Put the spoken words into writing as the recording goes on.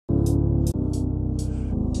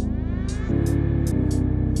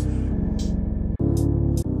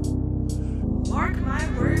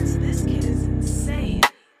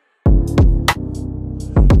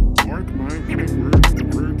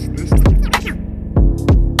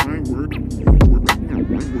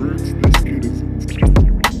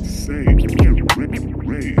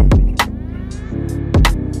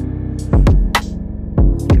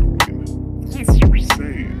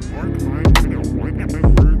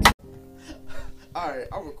right,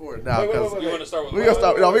 I'm recording now. Wait. You want to start with? We're gonna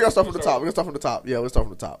start. No, we're gonna start from the top. We're gonna start from the top. Yeah, we'll start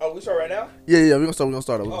from the top. Oh, we start right now? Yeah. We're gonna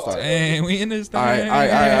start. Dang, we in this thing. All right.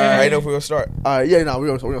 I know if we're gonna start. All right. Yeah. No,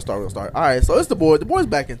 we're gonna start. All right. So it's the boy. The boy's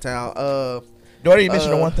back in town. Do I need to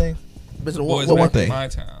mention the one thing? Mention Boys one back thing. in my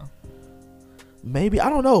town. Maybe I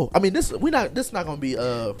don't know. I mean, this not gonna be. I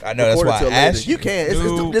know that's why I asked you. Can.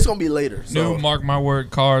 It's gonna be later. So. New Mark My Word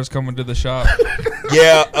cars coming to the shop.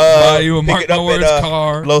 Yeah. Buy you a pick Mark it My up Words at,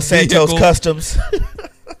 car. Los Santos vehicle. Customs.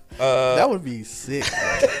 That would be sick.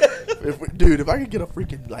 If I could get a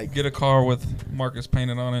freaking like Get a car with Marcus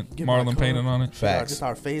painted on it, Get my Marlon car. painted on it. Facts. just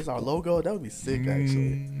our face, our logo, that would be sick.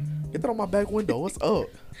 Actually, get that on my back window. What's up?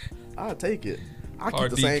 I'll take it. I Car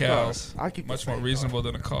keep the same car. decals. I keep the Much more same reasonable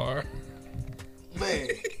than a car. car. Man,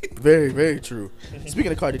 very very true.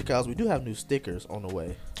 Speaking of car decals, we do have new stickers on the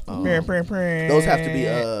way. Those have to be.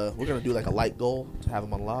 We're gonna do like a light goal to have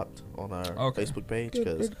them unlocked on our Facebook page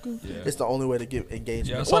because it's the only way to get engagement.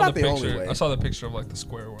 Yeah, I Well, saw not the the only picture. way. I saw the picture of like the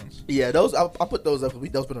square ones. Yeah, those I put those up.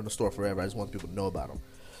 Those been in the store forever. I just want people to know about them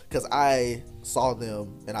because I saw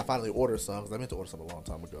them and I finally ordered some. Cause I meant to order some a long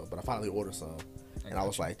time ago, but I finally ordered some, and I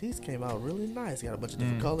was like, these came out really nice. They got a bunch of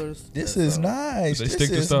different colors. This And is so, nice. They This stick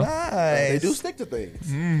to is stuff. nice. They do stick to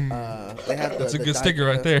things. They have That's a the good sticker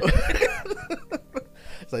right there.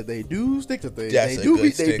 It's like they do stick to things. That's They a do good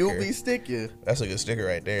be sticker. sticking. That's a good sticker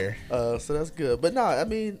right there. So that's good. But no, I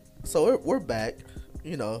mean, so we're back.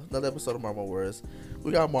 You know, another episode of Marlon Words.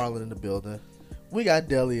 We got Marlon in the building. We got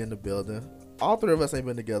Deli in the building. All three of us ain't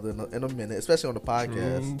been together in a minute, especially on the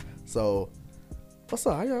podcast. True. So, what's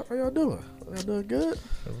up? How y'all doing? Y'all doing good?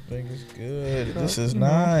 Everything is good. You know, This is you know,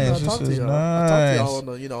 nice. I This talk to is y'all. I talk to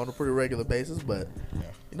y'all nice. on a pretty regular basis, but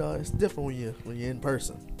it's different when you're in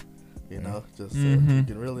person. You know, just you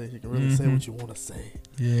can really say what you want to say.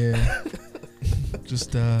 Yeah.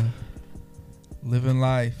 Just living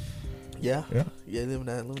life. Yeah, Yeah. living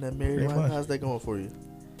that married Pretty life. much. How's that going for you?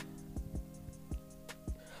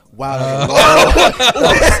 Wow,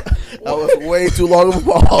 that was way too long of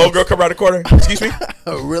a pause. Oh, girl, come around the corner. Excuse me.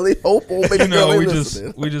 I really hope old baby You know, girl we ain't just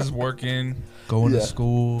listening. working, going Yeah. to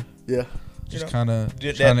school, Yeah, just You know, kind of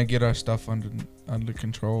did trying that- to get our stuff under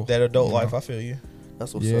control. That adult You life, know? I feel you.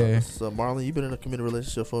 that's what's Yeah. up. So, Marlon, you've been in a committed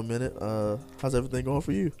relationship for a minute. How's everything going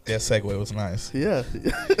for you? That segue was nice. Yeah,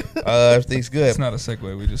 Everything's good. It's not a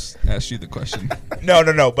segue. We just asked you the question.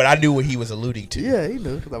 No. But I knew what he was alluding to. yeah, he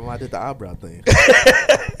knew because I did the eyebrow thing.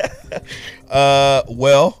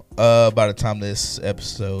 By the time this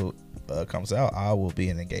episode comes out, I will be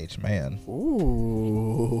an engaged man.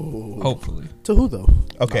 Ooh, Hopefully. to who though?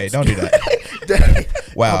 Okay, don't do that. Dang.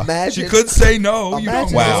 Wow. Imagine, She could say no. You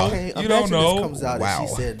don't imagine know. Wow. this came- You imagine don't this know. comes out Wow. and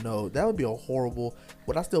she said no. That would be a horrible.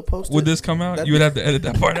 Would I still post it? Would this come out? That'd You would be- have to edit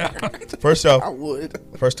that part out. First I off, would.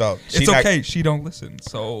 It's okay. She don't listen.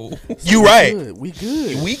 So You right. We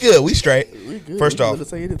good. We good. We straight. We good. First We off- can let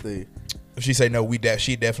her say anything. If she say no,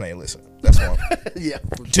 she definitely ain't listen. That's one. Yeah.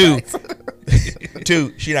 Two. Facts.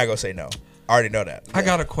 Two, she not gonna say no. I already know that. I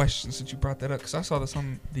got a question since you brought that up because I saw this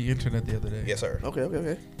on the internet the other day. Yes, sir.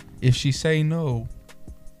 Okay. If she say no,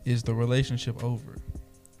 is the relationship over?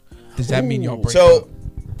 Does that mean y'all break So- up?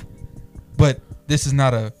 But this is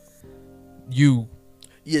not a you.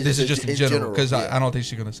 Yeah, This is just in general because yeah. I don't think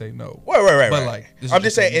she's gonna say no. Right. But, like, this is I'm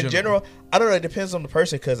just just saying in in general. I don't know. It depends on the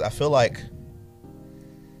person because I feel like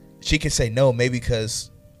she can say no maybe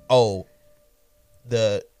because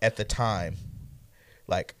at the time,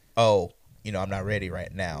 like I'm not ready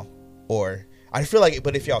right now, or I feel like.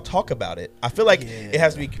 But if y'all talk about it, I feel like it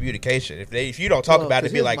has to be communication. If you don't talk Well, about it,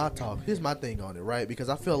 'cause be like, here's my thing on it, right? Because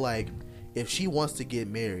I feel like if she wants to get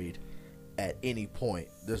married at any point,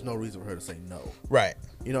 there's no reason for her to say no. right.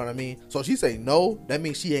 You know what I mean? So if she say no, that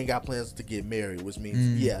means she ain't got plans to get married, which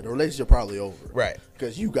means the relationship probably over. Right.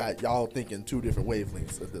 Because y'all thinking two different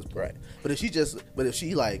wavelengths at this point. Right. But if she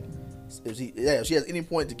has any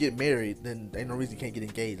point to get married, then ain't no reason you can't get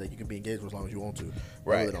engaged. Like you can be engaged for as long as you want to. It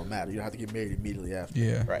Right. really don't matter. You don't have to get married immediately after.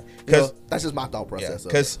 Yeah. Right. You know, Because that's just my thought process.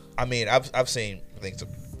 because I mean I've seen things of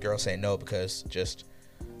girls saying no because just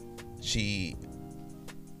she.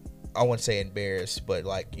 I wouldn't say embarrassed, but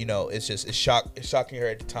like it's shocking her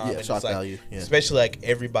at the time. Yeah, and it's shock like, value, yeah. especially like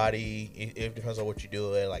everybody. It depends on what you're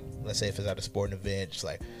doing. Like let's say if it's at a sporting event, just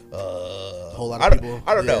like a whole lot of people.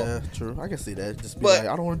 I don't know. Yeah, true. I can see that. Just be But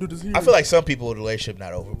like, I don't want to do this here. I feel like some people in the relationship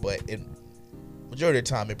not over, but in majority of the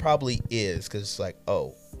time it probably is because it's like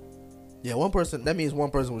yeah, one person. That means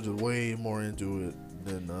one person was just way more into it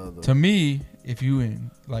than the other. To me, if you in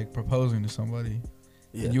like proposing to somebody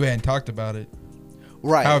Yeah. and you hadn't talked about it,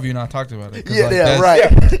 Right. How have you not talked about it? Yeah, like, yeah,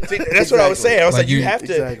 right. Yeah. See, that's what I was saying. I was Like, like, you you- have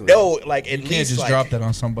to Exactly. know, like, at You least can't just like, drop that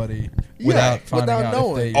on somebody Yeah, without finding without out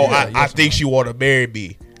knowing. if they. Oh, Yeah, I yes or think no. she want to marry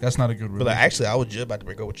me. That's not a good But relationship. like, actually, I was just about to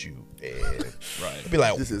break up with you. And right. be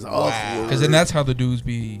like, This is wow. awful. Because then that's how the dudes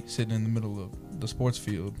be sitting in the middle of the sports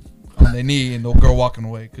field on their knee and the girl walking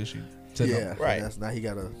away because she said no. Yeah, Right. That's now he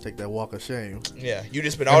gotta take that walk of shame. Yeah, you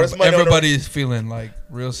just spent all this money. on the- Everybody's feeling like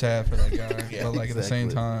real sad for that guy, Yeah, but like at the same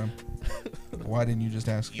exactly. time, why didn't you just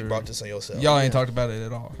ask You her? brought this on yourself. Y'all ain't talked about it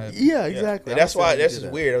at all. Have you? Yeah, exactly. And that's I'm why saying that's you just did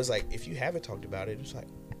that. weird. I was like, if you haven't talked about it, it's like,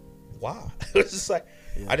 why? It's just like,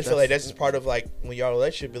 Yeah, I just feel like that's just part of like when y'all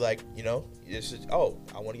relationship be like, you know, it's just, oh,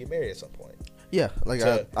 I want to get married at some point. Yeah, like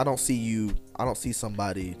to- I don't see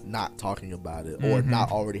somebody not talking about it or not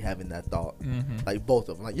already having that thought. Like both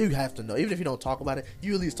of them. Like you have to know, even if you don't talk about it,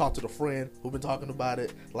 you at least talk to the friend who been talking about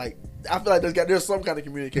it. Like I feel like there's some kind of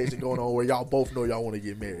communication going on where y'all both know y'all want to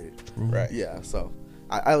get married. Right. Yeah, so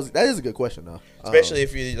that is a good question though. Especially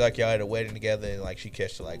if you like y'all at a wedding together and like she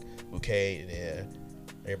catch the like bouquet and then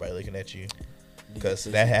everybody looking at you. Because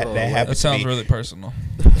that Oh, happened That to sounds me. really personal.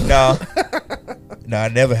 No, I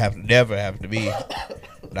never happened to me.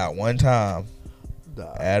 Not one time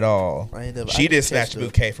Nah, at all. I ain't never- I She didn't did snatch catch the the-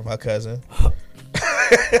 bouquet from her cousin.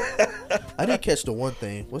 I did catch the one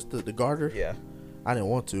thing. What's the garter? Yeah. I didn't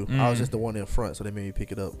want to. I was just the one in front, so they made me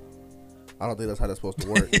pick it up. I don't think that's how that's supposed to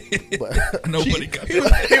work. But Nobody got He that.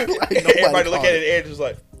 was- Like, everybody nobody look caught at it. it and just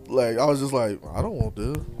like, like I was just like, I don't want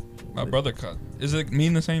to. My brother cut. Does it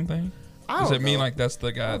mean the same thing? I Does don't it mean know. like that's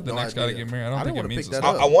the guy, have the no next guy to idea. get married? I I don't didn't think it wanna means pick the that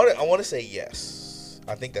same. up. I want to say yes.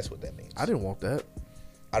 I think that's what that means. I didn't want that.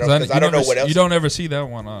 I don't because I don't know what else. You don't ever see that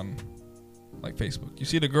one on like Facebook. You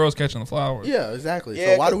see the girls catching the flowers. Yeah, exactly.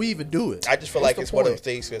 Yeah, so why 'cause do we even do it? I just feel What's like the it's one of point? those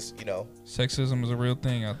things because you know. Sexism is a real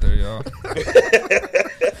thing out there, y'all.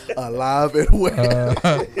 Alive and well.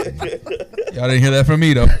 Y'all didn't hear that from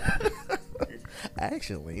me though.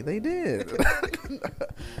 Actually, they did.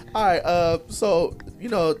 All right. So you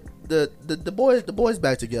know the boys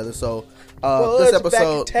back together. So this Boys back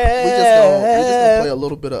episode in we just gonna town. play a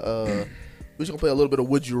little bit of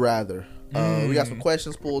Would You Rather. We got some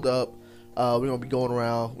questions pulled up. We're gonna be going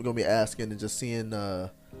around. We're gonna be asking and just seeing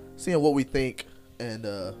what we think and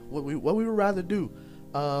what we would rather do.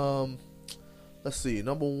 Let's see.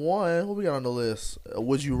 Number one, what we got on the list?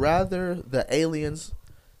 Would you rather the aliens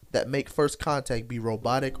that make first contact be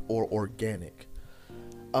robotic or organic?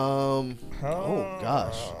 Oh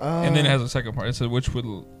gosh. And then it has a second part. It said which would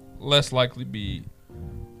less likely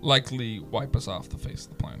wipe us off the face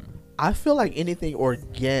of the planet. I feel like anything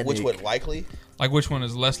organic. Which would likely? Like which one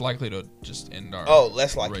is less likely to just end our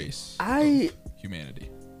Less likely. race? Humanity.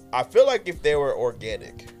 I feel like if they were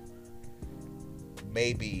organic,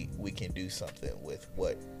 maybe we can do something with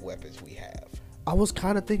what weapons we have. I was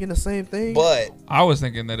kind of thinking the same thing. But I was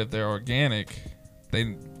thinking that if they're organic,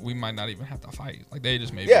 we might not even have to fight. Like they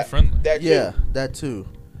just may yeah, be friendly. that yeah, too. that too.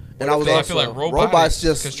 But And I was I also feel like robots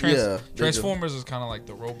just because yeah. they Transformers is kind of like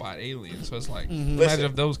the robot alien. So it's like Listen, imagine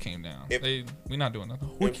if those came down. if- We're not doing nothing.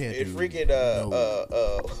 We If- can't if do freaking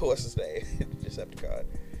what's his name? Decepticon.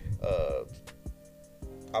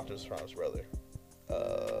 Optimus Prime's brother.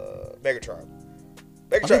 Megatron.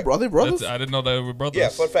 Are they brothers? I didn't know that we were brothers. Yeah,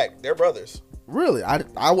 fun fact, they're brothers. Really? I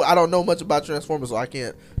don't know much about Transformers, so I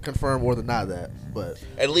can't confirm or deny that. But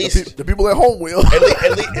At least the people at home will.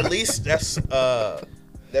 at least that's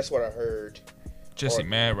what I heard. Jesse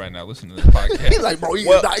mad right now. Listen to this podcast. He's like, bro, he's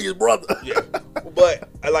Well- not his brother. Yeah, but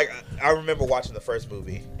I remember watching the first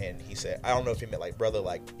movie, and he said, I don't know if he meant like brother,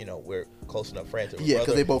 like we're close enough friends. Yeah,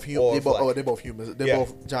 because they both or if, like, they're both humans. They're Yeah.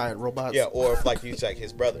 both giant robots. yeah, or if like he's like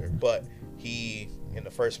his brother. But he in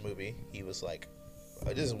the first movie, he was like,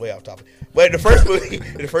 this is way off topic. But in the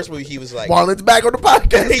first movie, he was like, Marlon's back on the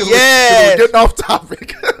podcast. 'cause Yes! we're getting off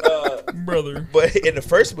topic. Brother. But in the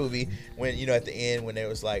first movie, when at the end when they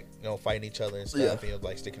was like fighting each other and stuff, Yeah. and he was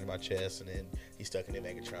like sticking in my chest, and then he stuck in the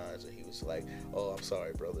Megatron, and he was like, "Oh, I'm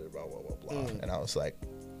sorry, brother," blah blah blah blah, and I was like,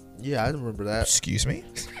 Yeah, I remember that. "Excuse me."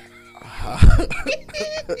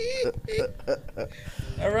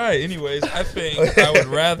 All right. Anyways, I think I would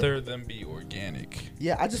rather them be organic.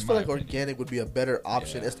 Yeah, I just In feel my like opinion. organic would be a better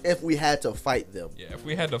option Yeah. if we had to fight them. Yeah, if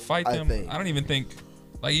we had to fight I them, think. I don't even think,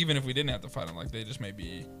 like, even if we didn't have to fight them, like, they just may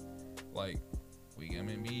be, like, we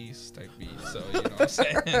gaming beasts type beasts. So, you know what I'm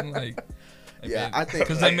saying? Like, Yeah, I think-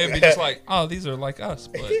 because they may be just like, oh, these are like us,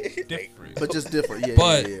 but different. But just different. Yeah,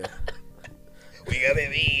 But- yeah. We got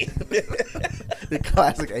me. The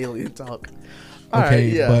classic alien talk. All Okay,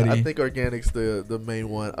 right, yeah, buddy. I think organic's the main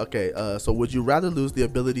one. Okay, so would you rather lose the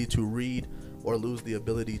ability to read or lose the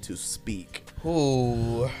ability to speak?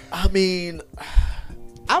 Ooh, I mean,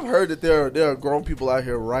 I've heard that there are grown people out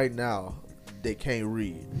here right now that can't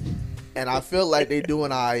read, and I feel like they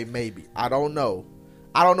doing maybe. I don't know.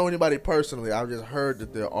 I don't know anybody personally. I've just heard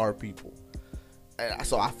that there are people, and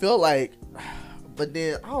so I feel like. But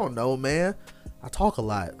then I don't know, man. I talk a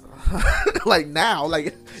lot. Like now,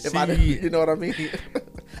 like if I, you know what I mean.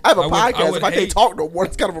 I have a podcast. If I can't talk no more,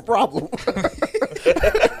 it's kind of a problem.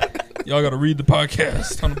 Y'all got to read the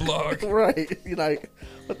podcast on the blog, right? You like,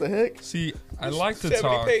 what the heck? See, I like to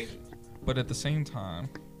talk, but at the same time,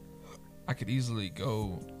 I could easily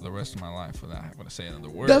go the rest of my life without having to say another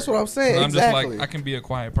word. That's what I'm saying. I'm exactly. just like, I can be a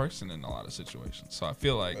quiet person in a lot of situations. So I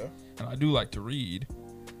feel like, and I do like to read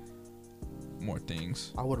more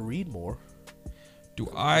things. I would read more. Am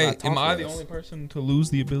I the only person to lose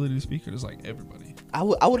the ability to speak, or is like everybody? I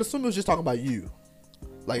would assume it was just talking about you.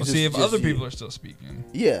 Like, well, see, if other people are still speaking,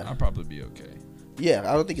 yeah, I'll probably be okay. Yeah,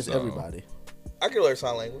 I don't think it's everybody. I can learn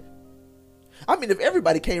sign language. I mean, if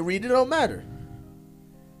everybody can't read, it don't matter.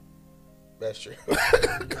 That's true.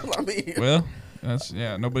 I mean, well,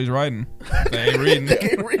 nobody's writing. They ain't reading. They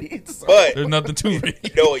can't read, so. But there's nothing to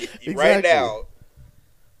read. No, right now,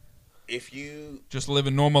 if you just live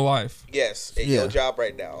a normal life, yes, and your job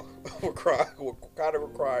right now kind of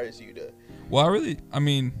requires you to. Well, I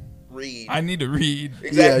mean, read. I need to read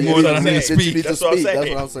exactly more than I need to speak. That's what I'm saying. That's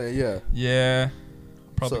what I'm saying. Yeah. Yeah.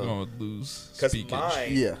 Probably going to lose speakage. Because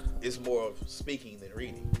mine is more of speaking than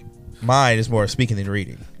reading. Mine is more of speaking than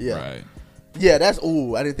reading. Yeah. Right. Yeah, I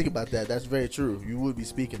didn't think about that. That's very true. You would be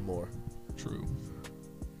speaking more. True.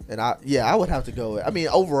 And I would have to go. I mean,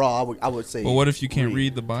 overall, I would say. But what if you can't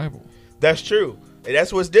read the Bible? That's true. And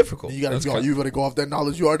that's what's difficult. You gotta go off that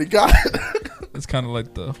knowledge you already got. It's kind of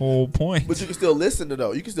like the whole point. But you can still listen to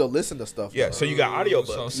though. You can still listen to stuff. Yeah. So you got audiobooks.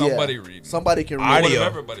 So somebody reading. Somebody can read. Audio. What if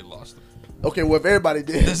everybody lost them? Okay, well if everybody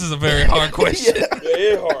did. This is a very hard question. It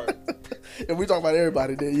is hard. If we talk about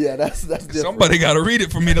everybody, then that's different. Somebody got to read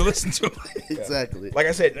it for me to listen to it. Exactly. Like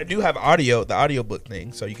I said, I do have the audiobook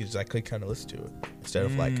thing, so you can just kind of listen to it instead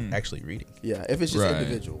of like actually reading. Yeah, if it's just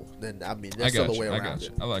individual, then I mean, there's still a way around it.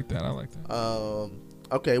 I like that.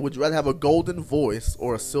 Okay, would you rather have a golden voice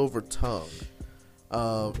or a silver tongue?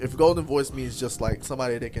 If golden voice means just like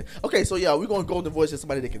somebody that can. Okay, so yeah, we're going golden voice is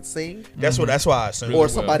somebody that can sing. That's why I assume. Or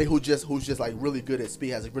somebody who's just like really good at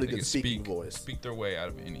has a really good speaking voice. Speak their way out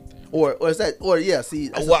of anything. Or is that? Or yeah, see.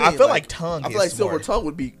 Well, I feel like tongue. I feel like silver tongue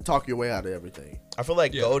would be talk your way out of everything. I feel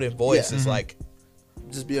like golden voice is like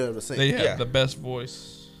just being able to sing. They have the best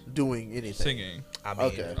voice doing anything. Singing. I mean,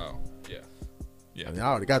 okay. Oh yeah. Yeah. I mean, I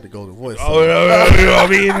already got the golden voice. So.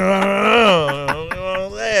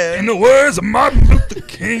 In the words of Martin Luther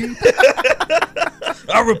King,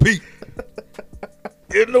 I repeat.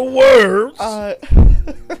 In the words.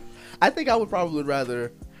 I think I would probably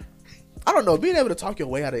rather. I don't know, being able to talk your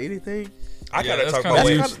way out of anything. I gotta talk my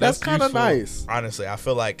way. That's kind of nice. Honestly, I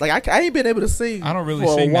feel like I ain't been able to sing. I don't really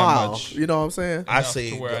for sing a while. that much. You know what I'm saying? I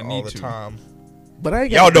sing all the time. But I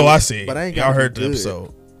ain't y'all know I sing. But I ain't y'all heard the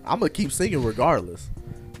episode. I'm gonna keep singing regardless.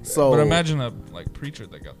 So, but imagine a preacher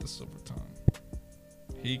that got the silver tongue.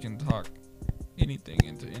 He can talk anything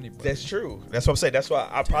into anybody. That's true. That's what I'm saying. That's why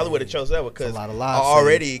I probably would have chose that because I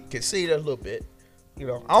already can see that a little bit. You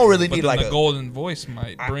know, I don't really need like a golden voice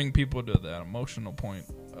might bring people to that emotional point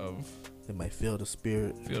of. They might feel the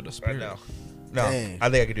spirit. Right now. No, I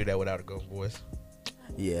think I could do that without a golden voice.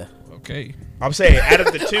 Yeah. Okay. I'm saying out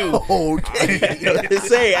of the two. Okay. I'm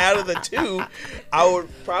saying out of the two, I would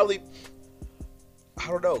probably. I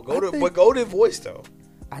don't know. Golden voice though.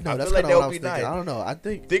 I know that's kind of what I was thinking. Nice. I don't know. I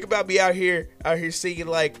think about me out here singing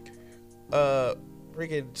like,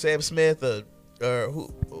 freaking Sam Smith or who?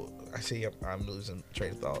 I see. I'm losing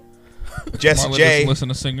train of thought. Jesse J. Listen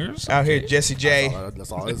to singers out here. Jesse J.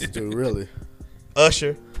 That's all I listen to, really.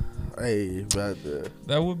 Usher. Hey, but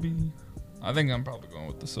that would be. I think I'm probably going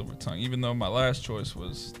with the silver tongue, even though my last choice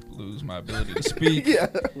was lose my ability to speak. Yeah,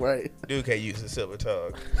 right. Dude can't use the silver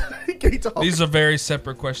tongue. These are very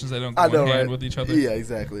separate questions. They don't go hand with each other. Yeah,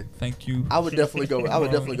 exactly. Thank you. I would definitely go. I would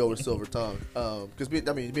definitely go with silver tongue. Because being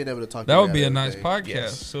able to talk. That would be a nice podcast.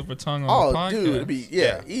 Yes. Silver tongue on the podcast. Dude, it'd be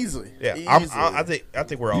easily. Yeah, I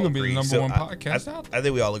think we're all. You're gonna be the number one podcast out there. I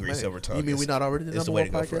think we all agree silver tongue. You mean we're not already the number one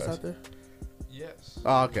podcast out there? Yes.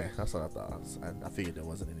 Oh, okay. That's what I thought. I figured there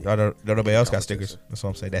wasn't any. Don't nobody else got stickers. That's what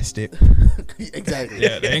I'm saying. That stick. Exactly.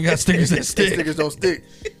 Yeah, they ain't got stickers that stick. Stickers don't stick.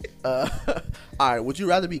 All right. Would you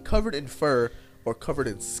rather be covered in fur or covered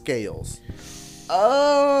in scales?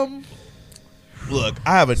 Look,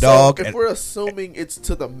 I have a dog. So if we're assuming it's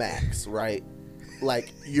to the max, right?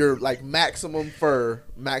 Like you're like maximum fur,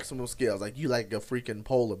 maximum scales. Like you like a freaking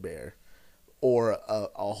polar bear or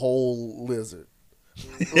a whole lizard.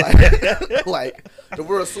 Like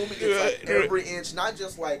we're assuming it's like every inch, not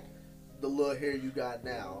just like the little hair you got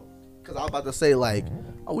now. Because I was about to say, like,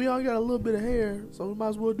 oh, we all got a little bit of hair, so we might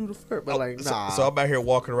as well do the fur. But, like, nah. So I'm out here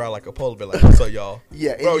walking around like a polar bear, like, what's up, y'all?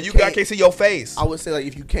 Yeah. Bro, you can't see your face. I would say, like,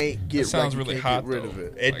 if you can't get sounds really hot, get rid of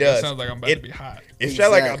it. It does. It sounds like I'm about to be hot. It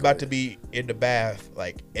sounds like I'm about to be in the bath,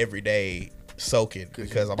 like, every day soaking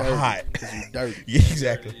because I'm hot. Because you're dirty. Yeah,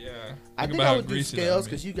 exactly. Yeah. I think I would do scales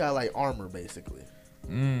because you got, like, armor, basically.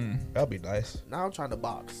 That'd be nice. Now I'm trying to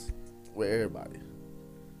box with everybody.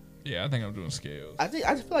 Yeah, I think I'm doing scales. I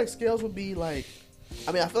just feel like scales would be like,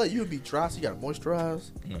 I mean, I feel like you would be dry, so you gotta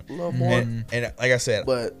moisturize a little more. And like I said,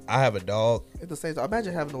 but I have a dog. At the same time,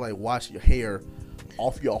 imagine having to like wash your hair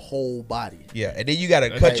off your whole body. Yeah, and then you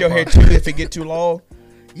gotta cut your hair too if it get too long.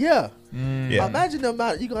 Yeah. Yeah. Imagine the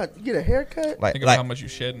amount you gonna get a haircut. Think about how much you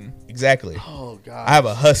shedding. Exactly. Oh god. I have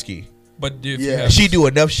a husky. But she do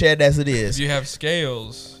enough shed as it is. If you have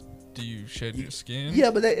scales, do you shed your skin?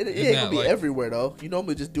 Yeah, but it ain't gonna be like, everywhere though. You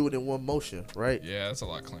normally just do it in one motion, right? Yeah, it's a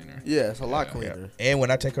lot cleaner. Yeah, it's a lot cleaner. Yeah. And when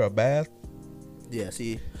I take her a bath,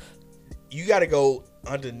 see, you got to go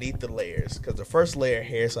underneath the layers because the first layer of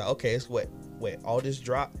hair is like, okay, it's wet. All this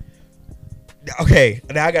drop. Okay,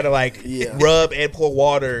 now I got to like rub and pour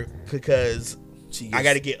water because I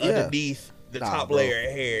got to get underneath the top layer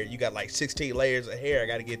of hair. You got like 16 layers of hair I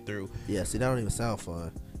got to get through. Yeah, see, that don't even sound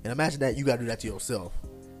fun. And imagine that you got to do that to yourself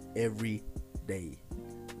every day.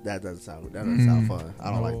 That doesn't sound fun.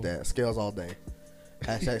 I don't like that. Scales all day.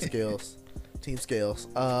 Hashtag scales. Team scales.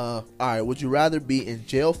 All right. Would you rather be in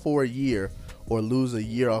jail for a year or lose a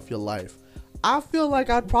year off your life? I feel like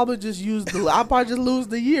I'd probably just lose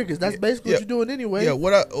the year because that's basically what you're doing anyway. Yeah.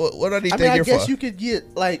 What I need to I guess you could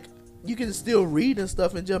get like you can still read and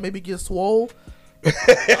stuff in jail. Maybe get swole.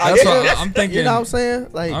 That's what I'm thinking. You know what I'm saying?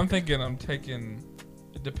 Like I'm thinking I'm taking.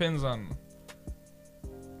 It depends on.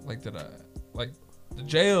 Like the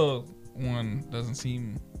jail one doesn't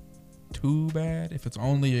seem too bad if it's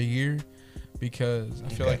only a year because I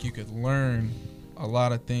feel like you could learn a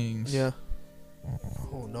lot of things. Yeah.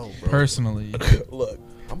 Oh no, bro. Personally, look,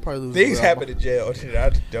 I'm probably losing. Things happen in jail. I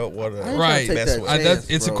don't want to. Right. Mess with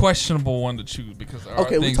It's a questionable one to choose because there are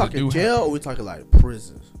we things talking that do jail happen. or we talking like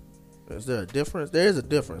prison? Is there a difference? There is a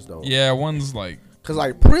difference though. Yeah, one's like because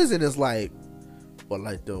like prison is like,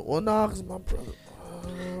 like the because my brother.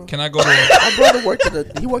 Can I go to? My brother worked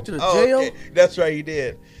in he worked in a jail. Okay. That's right, he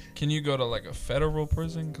did. Can you go to like a federal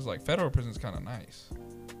prison? Because like federal prison is kind of nice.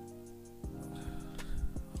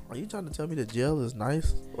 Are you trying to tell me the jail is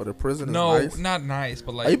nice or the prison is nice? No, not nice,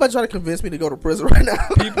 but like. Are you about to try to convince me to go to prison right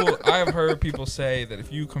now? I've heard people say that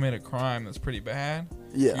if you commit a crime that's pretty bad,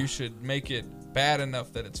 you should make it bad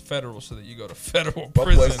enough that it's federal so that you go to federal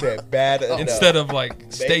prison instead of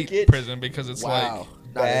like state prison because it's like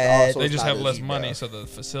bad. They just have less money, so the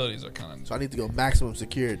facilities are kind of. So I need to go maximum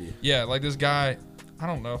security. Yeah, like this guy. I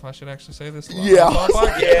don't know if I should actually say this. Yeah, I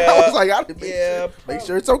was like, I make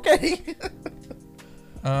sure it's okay.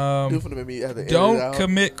 Don't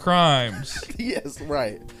commit crimes. Yes,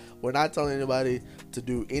 right. We're not telling anybody to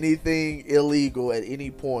do anything illegal at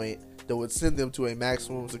any point that would send them to a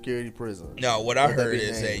maximum security prison. No, what I heard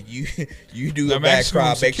is that you do the a bad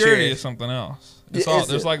crime. Security is something else.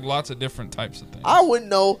 There's like lots of different types of things. I wouldn't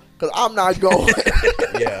know because I'm not going.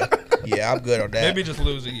 Yeah, I'm good on that. Maybe just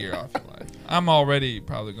lose a year off your life. I'm already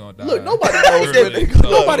probably gonna die. Look,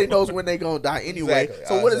 nobody knows when they're gonna die anyway. Exactly.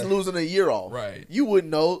 So what is losing a year off? Right. You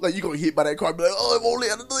wouldn't know. Like you gonna hit by that car, and be like, oh, I'm only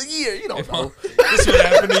another year. You don't know. This would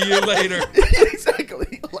happen a year later.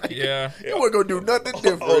 Exactly. Like, yeah. You weren't gonna do nothing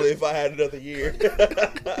different. Only if I had another year.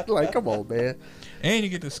 Like, come on, man. And you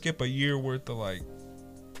get to skip a year worth of like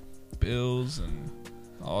bills and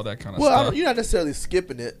all that kind of stuff. Well, you're not necessarily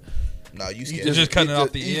skipping it. No, you're just cutting it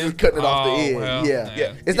off the end. You're cutting it off the end. Well,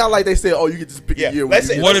 yeah. It's not like they say, "Oh, you can just pick a year."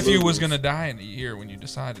 What if you was gonna die in a year when you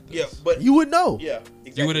decided this? Yeah, but you would know. Yeah,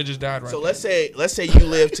 exactly. You would have just died right. So let's say you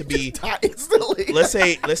live to be die instantly. let's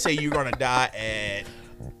say you're gonna die at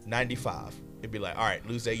 95. It'd be like, all right,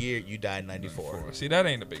 lose that year, you die in 94. See, that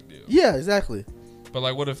ain't a big deal. Yeah, exactly. But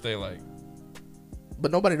like, what if they like?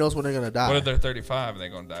 But nobody knows when they're gonna die. What if they're 35 and they're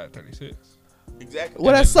gonna die at 36? Exactly.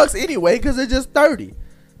 Well, that sucks anyway because they're just 30.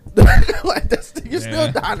 Like you're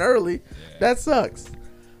still dying early. Yeah. That sucks.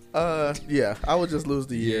 Yeah, I would just lose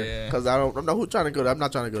the year because I'm not trying to go. I'm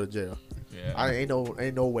not trying to go to jail. Yeah. Ain't no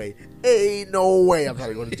way. Ain't no way I'm trying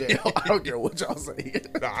to go to jail. I don't care what y'all say.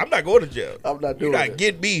 No, I'm not going to jail. I'm not doing it. You're not it.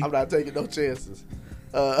 getting me. I'm not taking no chances.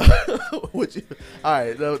 Would you? All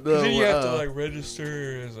right. Then you have to like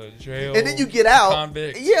register as a jail. And then you get out.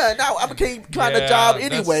 Convict. Yeah. Now I became kind of job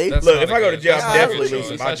anyway. Look, if I go to jail, I'm definitely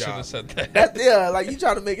losing my job. Yeah, like you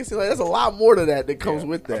trying to make it seem like there's a lot more to that comes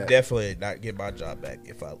with that. I'm definitely not getting my job back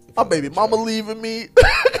if I. My baby mama leaving me.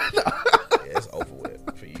 It's over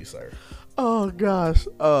with for you, sir. Oh gosh.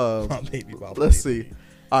 My baby mama. Let's see.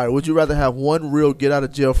 All right. Would you rather have one real get out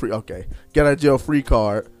of jail free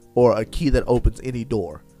card or a key that opens any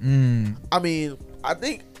door? I mean, I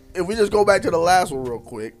think if we just go back to the last one real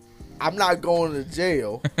quick, I'm not going to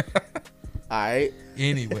jail. All right.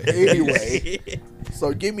 Anyway.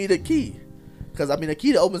 So give me the key. Because, I mean, a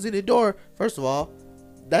key that opens any door, first of all,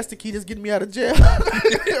 that's the key that's getting me out of jail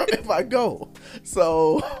if I go.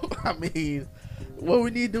 So, I mean, what we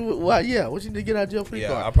need to do, what you need to get out of jail free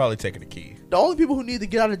card? Yeah, I'll probably take the key. The only people who need to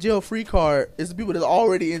get out of jail free card is the people that's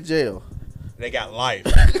already in jail. They got life.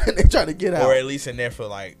 They trying to get out. Or at least in there for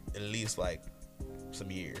at least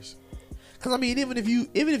some years. Because, I mean, even if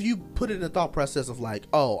you put it in the thought process of like,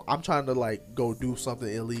 oh, I'm trying to like go do something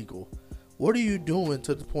illegal. What are you doing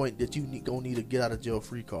to the point that you gonna need to get out of jail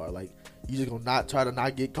free card? Like, you just gonna try to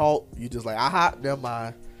not get caught? You just like, never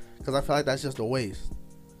mind. Because I feel like that's just a waste.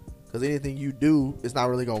 Because anything you do, it's not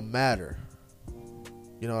really gonna matter.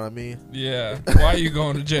 You know what I mean? Yeah. Why are you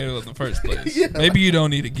going to jail in the first place? Yeah. Maybe you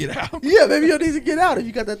don't need to get out. Yeah, maybe you don't need to get out if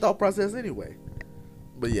you got that thought process anyway.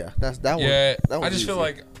 But yeah, that's that one. Yeah, I just feel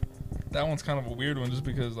like that one's kind of a weird one just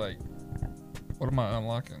because, like, what am I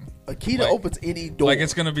unlocking? A key that opens any door. Like,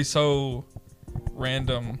 it's going to be so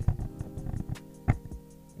random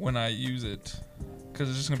when I use it. Because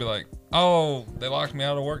it's just going to be like, oh, they locked me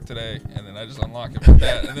out of work today. And then I just unlock it with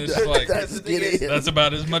that. And it's just like, that's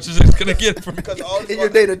about as much as it's going to get from me. In your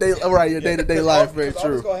day-to-day, your day-to-day life, very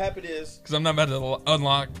true. What's going to happen is... Because I'm not about to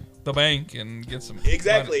unlock the bank and get some...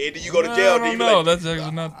 Exactly. money. And then you go to jail. No, that's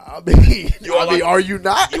actually not... I mean, are you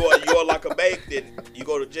not? You unlock a bank, then you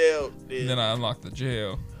go to jail. Then I unlock the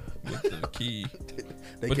jail with the key.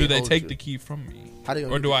 But do they take the key from me? Or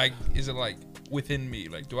is it like within me?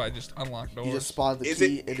 Like, do I just unlock doors? You just spawn the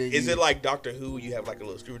key and then Is it like Doctor Who? You have like a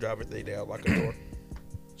little screwdriver thing to unlock a door?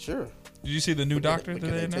 Sure. Did you see the new Doctor that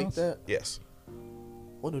they announced? Yes.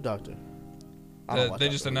 What new Doctor? They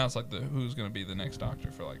just announced like who's going to be the next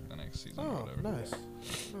Doctor for like the next season or whatever. Nice.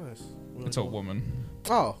 Really it's a woman.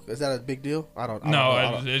 Oh, is that a big deal? I don't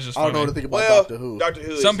it's just funny. I don't know anything about Doctor Who. Doctor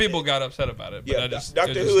Who. Some people got upset about it, but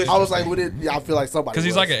Doctor Who is. I was like, I feel like somebody. Because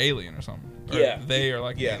he's like an alien or something. Or they are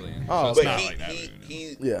like an alien. Oh, so it's not like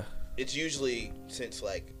that. It's usually since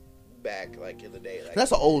like back like in the day. Like,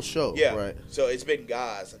 that's an old show. Yeah. Right. So it's been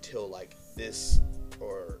guys until like this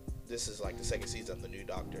is like the second season of the new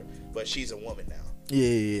Doctor, but she's a woman now.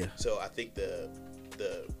 Yeah. So I think they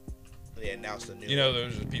announced the new. You know,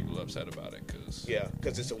 there's just people upset about it because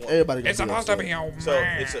it's a woman. Everybody. It's supposed to be a woman. So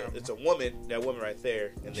it's a woman. That woman right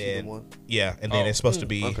there, and then and then it's supposed to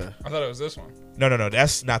be. Okay. I thought it was this one. No.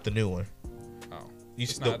 That's not the new one. Oh,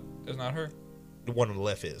 it's not her. The one on the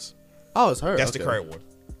left is. Oh, it's her. That's the current one.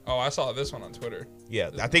 Oh, I saw this one on Twitter. Yeah,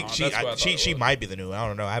 I think she might be the new one. I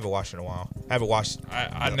don't know. I haven't watched it in a while. I haven't watched.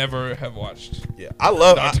 I never have watched. Yeah, I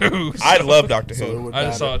love Doctor Who. I love Doctor Who. I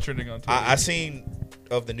just saw it trending on Twitter. I seen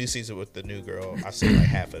of the new season with the new girl. I've seen like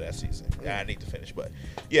half of that season. I need to finish, but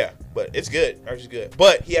it's good. Archie's good,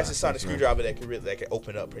 but he has a sonic screwdriver that can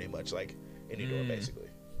open up pretty much like any door basically.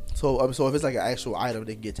 So if it's like an actual item,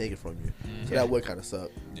 they can get taken from you. So that would kind of suck.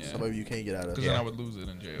 Yeah. So maybe you can't get out of it. Because then I would lose it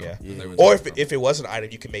in jail. Yeah. Or if it was an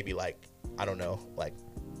item, you can maybe like, I don't know, like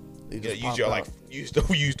use your like use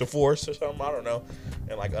the force or something. I don't know,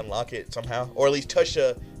 and like unlock it somehow, or at least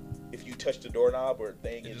if you touch the doorknob or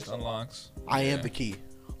thing, it just unlocks. I am the key.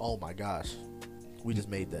 Oh my gosh, we just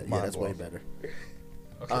made that. Yeah, that's way better.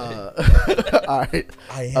 Okay. All right.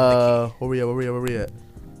 I am the key. Where we at?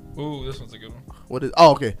 Ooh, this one's a good one. What is?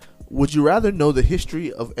 Oh, okay. Would you rather know the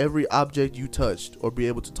history of every object you touched or be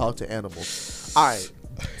able to talk to animals? All right.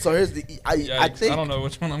 So here's the. I think. I don't know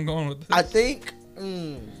which one I'm going with. This. I think.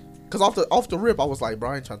 Because off the rip, I was like,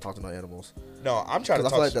 Brian trying to talk to no animals. No, I'm trying to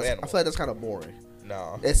talk to animals. I feel like that's kind of boring.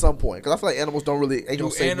 No. At some point, because I feel like animals don't really.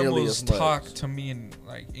 Do animals talk to me in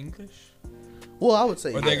like English? Well, I would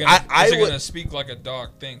say. Or are they gonna speak like a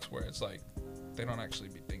dog thinks, where it's like they don't actually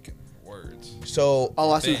be thinking words. So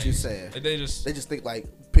I see what you're saying. They just think like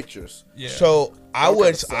pictures. Yeah. So I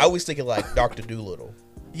was thinking like Dr. Dolittle.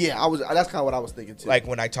 Yeah, That's kind of what I was thinking too. Like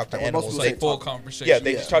when I talk to animals, like full conversation. Yeah,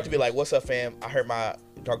 they just talk to me like, "What's up, fam? I hurt my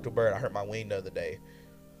Dr. Bird. I hurt my wing the other day.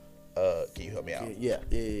 Can you help me out?" Yeah.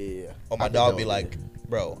 Or my dog be like,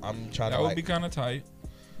 "Bro, I'm trying to." That would be kind of tight.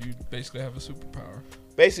 You basically have a superpower.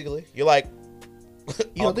 Basically, you're like,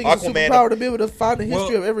 You don't think it's a superpower to be able to find the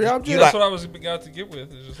history of every object? That's what I was about to get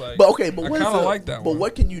with. It's just like, but okay, but I kind of like that. But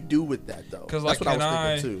what can you do with that though? Because like, can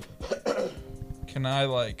I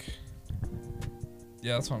like?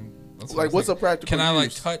 Yeah, that's what I'm. That's like, what's a practical? Can I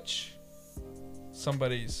like touch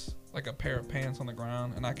somebody's like a pair of pants on the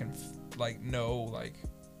ground, and I can like know like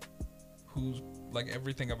who's like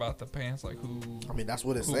everything about the pants, like who. I mean, that's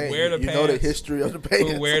what it's saying. You know the history of the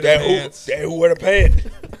pants. Who wear the pants? Who wear the pants?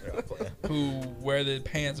 Where the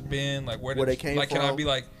pants been? Like where they came from? Can I be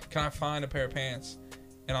like, can I find a pair of pants?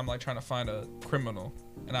 And I'm like trying to find a criminal,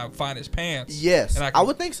 and I find his pants. Yes, and I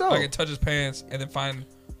would think so. I can touch his pants and then find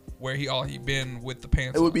where he been with the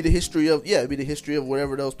pants. It would be the history of it'd be the history of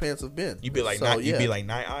whatever those pants have been. You'd be like you'd be like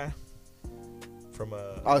Night Eye. From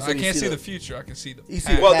I can't see the future. I can see the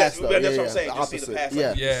past. Well, that's what I'm saying. The opposite. See the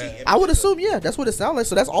past, yeah. I would assume that's what it sounds like.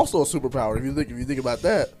 So that's also a superpower if you think about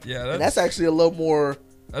that. Yeah, that's actually a little more.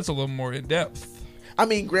 That's a little more in depth. I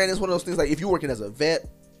mean, granted, it's one of those things like if you're working as a vet,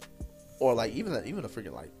 or like even a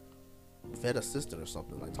freaking like vet assistant or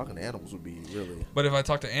something, like talking to animals would be really. But if I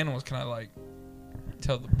talk to animals, can I like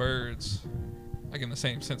tell the birds, like in the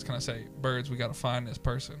same sense, can I say, birds, we got to find this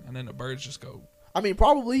person, and then the birds just go. I mean,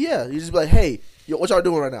 probably, yeah. You just be like, hey, yo, what y'all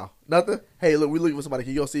doing right now? Nothing? Hey, look, we looking for somebody.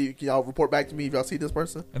 Can y'all report back to me if y'all see this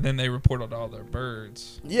person? And then they report on all their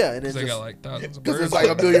birds. Yeah, and then they got like thousands of birds. Because it's like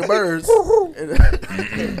a million birds.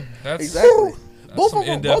 That's exactly. That's both of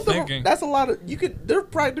them. Both thinking. Of them. That's a lot of they're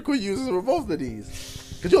practical uses for both of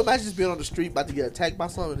these. Could you imagine just being on the street about to get attacked by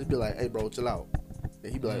something and be like, hey, bro, chill out.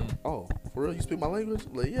 And he'd be like, oh, for real? You speak my language?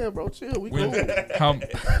 I'm like, yeah, bro, chill. We cool. How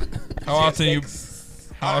often you...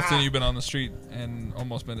 How often have you been on the street and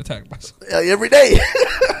almost been attacked by someone? Every day.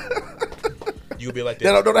 You'll be like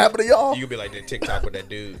that. That don't happen to y'all. You'll be like that TikTok with that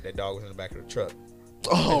dude. That dog was in the back of the truck.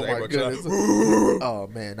 Oh, my goodness. Oh,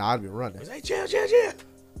 man. I'd be running. He's like, chill.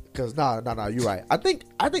 Because, no, you're right. I think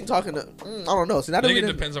talking to, I don't know. See, I think it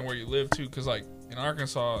depends on where you live, too. Because, like, in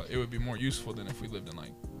Arkansas, it would be more useful than if we lived in,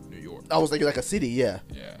 like, New York. I was thinking like a city, yeah.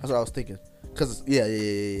 Yeah. That's what I was thinking. Because,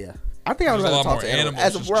 yeah. I think I would rather talk to animals.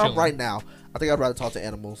 As of where I'm right now, I think I'd rather talk to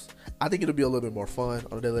animals. I think it'll be a little bit more fun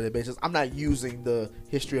on a day-to-day basis. I'm not using the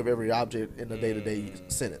history of every object in a day-to-day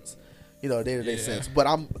sentence, day-to-day sense. But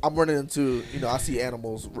I'm running into, I see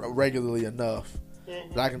animals regularly enough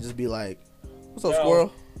that I can just be like, "What's up,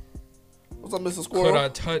 squirrel? What's up, Mr. Squirrel?" Could I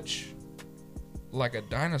touch like a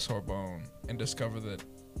dinosaur bone and discover that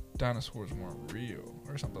dinosaurs weren't real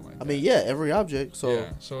or something like that? I mean, yeah, every object. So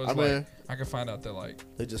yeah, so it's like I can find out that like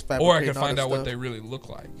they just or I can find out what they really look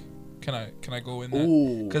like. Can I go in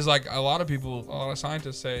that? Because like a lot of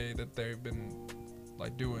scientists say that they've been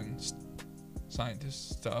like doing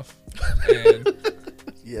scientist stuff and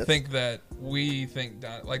think that we think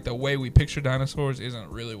like the way we picture dinosaurs isn't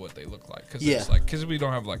really what they look like. Because we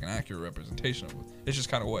don't have like an accurate representation of it. It's just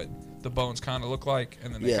kind of what the bones kind of look like,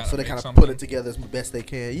 and then they kind of put it together as best they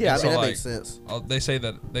can. Yeah, I mean that makes sense. They say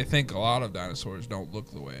that they think a lot of dinosaurs don't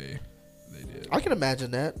look the way they did. I can imagine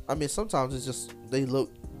that. I mean, sometimes it's just they look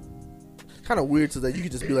kind of weird so that you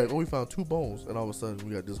could just be like, oh, we found 2 bones, and all of a sudden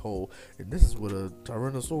we got this whole, and this is what a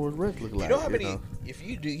Tyrannosaurus Rex look like. You know how many? If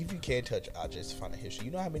you can touch objects to find a history,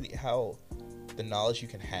 you know how the knowledge you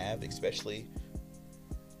can have, especially.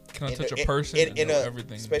 Can I touch a person and know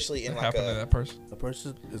everything? Especially in like happened to that person. A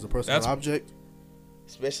person is a person an object.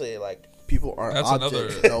 Especially like people are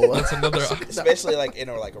objects. That's another. Especially like in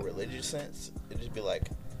a religious sense, it'd just be like.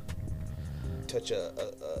 Touch a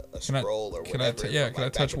scroll or whatever. Can I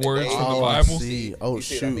touch words from the Bible? See. Oh,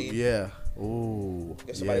 shoot. I mean? Yeah. Ooh.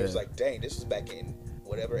 If somebody was like, dang, this was back in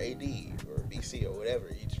whatever AD or BC or whatever,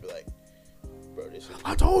 you'd just be like, bro, this is.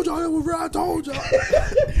 I told y'all it was real. I told y'all.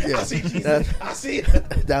 Yeah. I see Jesus. I see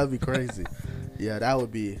it. That would be crazy. Yeah, that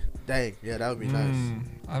would be. Dang. Yeah, that would be nice.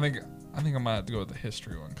 I think I might have to go with the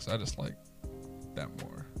history one because I just like that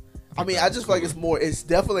more. I mean, I just feel like it's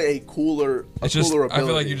definitely a cooler ability. I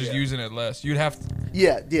feel like you're just using it less. You'd have to.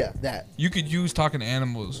 Yeah, that. You could use talking to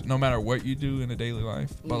animals no matter what you do in a daily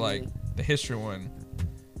life. But like the history one,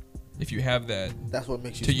 if you have that. That's what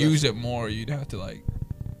makes you to use it more, you'd have to like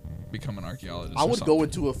become an archaeologist. I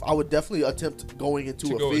would definitely attempt going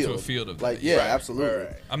into a field of like, that. Yeah, absolutely.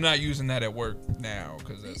 Right. I'm not using that at work now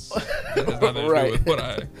because that has nothing to do with what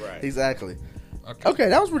I. Right. Exactly. Okay,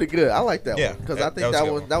 that was pretty good. I like that one because I think that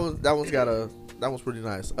one's pretty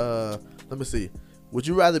nice. Let me see. Would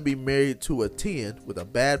you rather be married to a 10 with a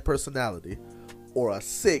bad personality or a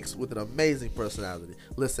 6 with an amazing personality?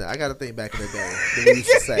 Listen, I got a thing back in the day that we used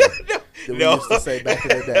to say. We used to say back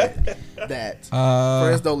in the day that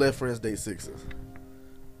friends don't let friends date 6s.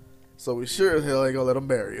 So we sure as hell ain't gonna let them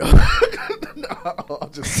marry you. No,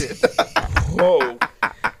 I'm just kidding. Whoa.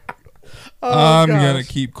 I'm gonna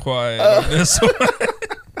keep quiet on this one.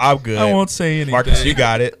 I'm good. I won't say anything. Marcus, you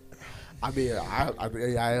got it. I mean,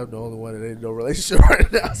 I am the only one that ain't in no relationship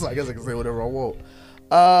right now, so I guess I can say whatever I want.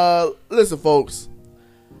 Listen, folks.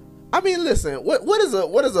 I mean, listen. What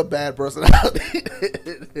is a bad personality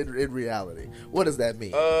in reality? What does that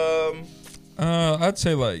mean? I'd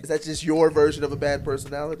say like. Is that just your version of a bad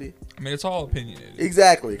personality? I mean, it's all opinionated.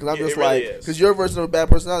 Exactly, because I'm just like, because your version of a bad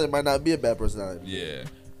personality might not be a bad personality. Yeah.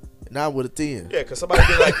 Not with a 10. Yeah, because somebody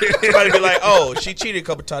be like, oh, she cheated a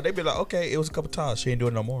couple times. They'd be like, okay, it was a couple times. She ain't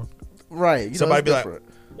doing it no more. Right. Somebody be different.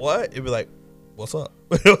 Like, what? It'd be like, what's up?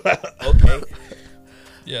 Okay.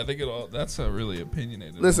 Yeah, I think that's a really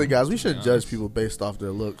opinionated. Listen, guys, we shouldn't judge people based off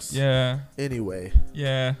their looks. Yeah. Anyway.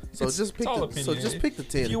 Yeah. So just pick the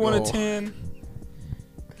 10. If you want a 10,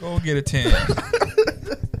 go get a 10.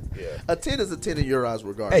 Yeah. A 10 is a 10 in your eyes,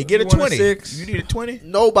 regardless. Hey, get a 20. You need a 20?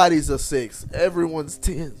 Nobody's a 6. Everyone's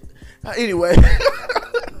 10. Anyway.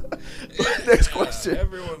 Next question.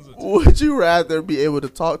 Everyone's a 10. Would you rather be able to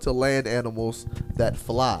talk to land animals that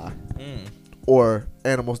fly or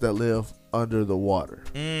animals that live under the water?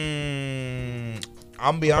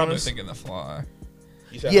 I'm be honest. Thinking the fly.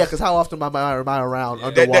 Yeah, because how often am I around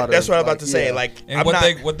underwater? That's what I'm about to say. Like, and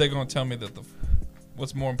what they gonna tell me that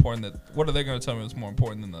what's more important what are they gonna tell me what's more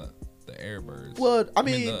important than the air birds? Well, I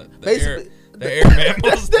mean basically the air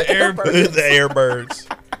mammals, the air birds, the air birds,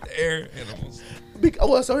 the air animals.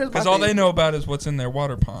 Because all they know about is what's in their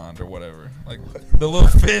water pond or whatever. Like the little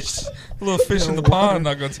fish in the pond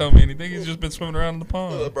not gonna tell me anything. He's just been swimming around in the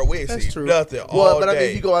pond. Bro, we ain't seen nothing all day. I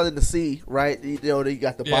mean, you go out in the sea, right? You know, you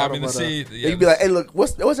got the bottom. The sea. You'd be like, "Hey, look,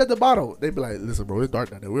 what's at the bottom?" They'd be like, "Listen, bro, it's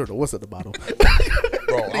dark down there. We don't know what's at the bottom."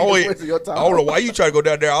 Bro, I don't know why you try to go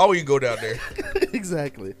down there. I always go down there.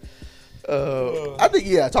 Exactly. I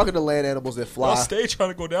think talking to land animals that fly. I'll stay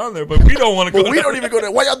trying to go down there, but we don't want to go. But we don't even go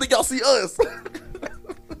there. Why y'all think y'all see us?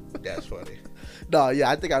 That's funny. No,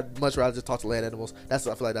 I think I'd much rather just talk to land animals. I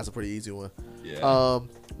feel like that's a pretty easy one. Yeah.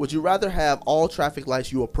 Would you rather have all traffic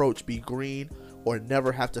lights you approach be green or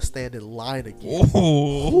never have to stand in line again?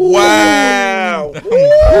 Ooh, wow.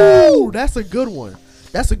 Ooh, that's a good one.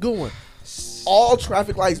 All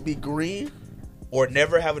traffic lights be green or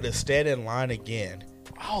never having to stand in line again.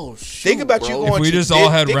 Oh, shoot, think about bro. you going. If we just all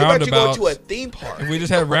had roundabouts, about you going to a theme park. If we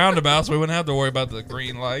just had roundabouts, we wouldn't have to worry about the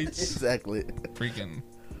green lights. Exactly. Freaking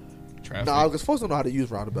traffic. No, because folks don't know how to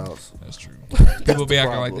use roundabouts. That's true. People be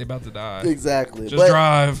acting like they about to die. Exactly. Just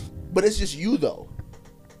drive. But it's just you though.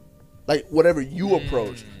 Like whatever you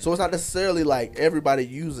approach. So it's not necessarily like everybody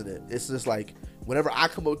using it. It's just like whenever I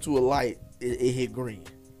come up to a light, it hit green.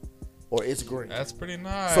 Or it's green. That's pretty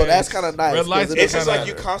nice. So that's kind of nice. Red lights. It's just like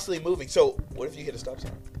you constantly moving. So what if you hit a stop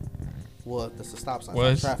sign? Well, that's a stop sign.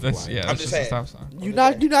 Well, that's yeah, I'm just saying. A stop sign. You're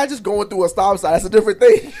not just going through a stop sign. That's a different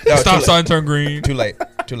thing. No, stop sign turn green. Too late.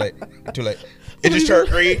 It just turned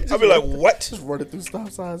green. I'll be like, what? Just running through stop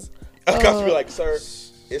signs. I'll be like, sir,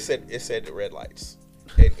 it said the red lights.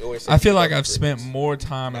 I feel like I've spent more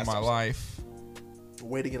time in my life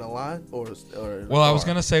waiting in a line or well, I was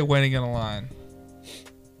gonna say waiting in a line.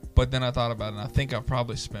 But then I thought about it, and I think I've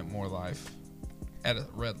probably spent more life at a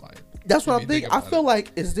red light. That's what I'm thinking. I feel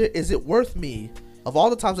like, is it worth me? Of all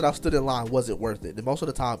the times that I've stood in line, was it worth it? And most of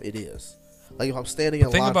the time, it is. Like if I'm standing in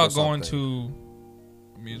line. Think about going to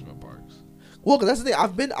amusement parks. Well, because that's the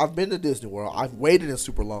thing. I've been to Disney World. I've waited in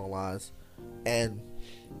super long lines, and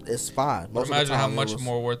it's fine. Most imagine how much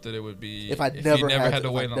more worth it would be if you never had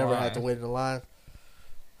to wait in a line.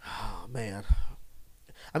 Oh man.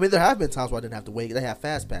 I mean, there have been times where I didn't have to wait. They have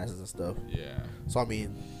fast passes and stuff. Yeah. So I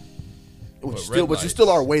mean, you still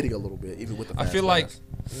are waiting a little bit, even with the fast pass. I feel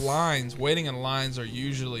like waiting in lines are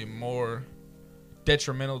usually more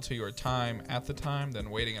detrimental to your time at the time than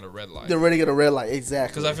waiting at a red light. They're waiting at a red light,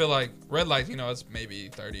 exactly. Because I feel like red lights, it's maybe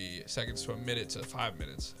 30 seconds to a minute to 5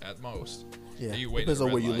 minutes at most. Yeah, you depends on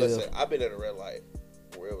where you live. Listen, I've been at a red light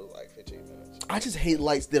where it was like 15 minutes. I just hate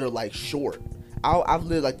lights that are like short. I've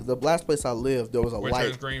lived like the last place I lived. There was a light. Where it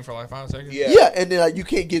turns green for like 5 seconds. Yeah, and then like you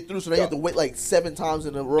can't get through, so they have to wait like 7 times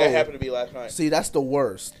in a row. That happened to me last night. See, that's the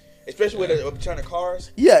worst. Especially with a ton of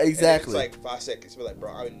cars. Yeah, exactly. It's like 5 seconds. You're like,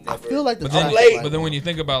 bro, I feel like I'm late. But then when you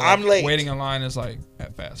think about I'm late. Waiting in line is like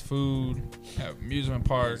at fast food, at amusement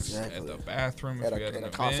parks, at the bathroom, at a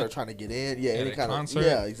concert trying to get in. Yeah, any kind concert. of.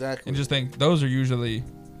 Yeah, exactly. And just think those are usually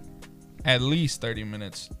at least 30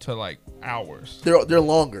 minutes to like hours. They're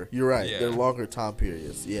longer. You're right. Yeah. They're longer time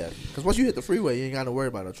periods. Yeah, because once you hit the freeway, you ain't got to worry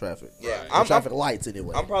about no traffic. Yeah, right. Traffic lights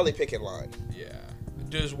anyway. I'm probably picking line. Yeah,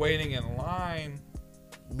 just waiting in line.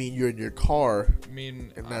 Mean you're in your car.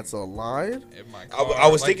 And that's a line. In my car, I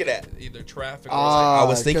was thinking that either traffic. I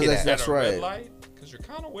was thinking that's right. Red light, because because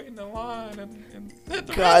you're kind of waiting in line and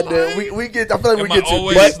God damn, we get. I feel like we get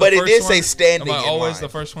to. But it did say standing. Am I always the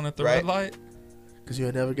first one at the red light? Because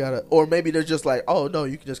you never gotta, or maybe they're just like, oh no,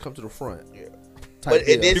 you can just come to the front. Yeah. But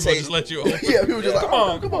it did say just let you open. Yeah, people just like,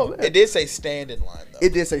 come on, man. It did say stand in line though.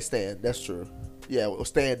 It did say stand. That's true. Yeah, we'll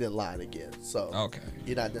stand in line again. So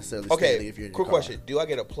you're not necessarily standing if you're in your car. Quick question: do I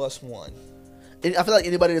get a +1? I feel like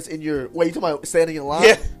anybody that's in your you talking about standing in line?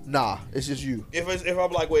 Yeah. Nah, it's just you. If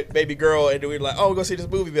I'm like with baby girl and we're like, oh, we're gonna see this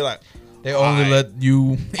movie, be like, they only let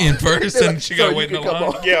you in first, and like, she gotta wait in the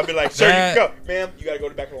line. Yeah, I'll be like, sir, you can go, ma'am. You gotta go to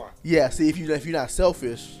the back of the line. Yeah, see if you're not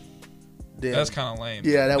selfish, then that's kind of lame.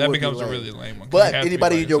 Yeah, that becomes a really lame one. But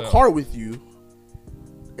anybody in your car with you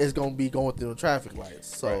is gonna be going through the traffic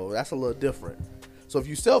lights, so that's a little different. So if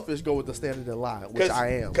you selfish, go with the standing in line, which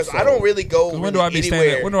I am. Because I don't really go when do I be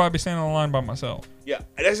standing? When do I be standing in line by myself? Yeah,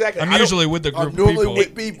 exactly. I'm usually with the group of people.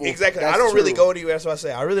 With people. Exactly. I don't really go anywhere. That's what I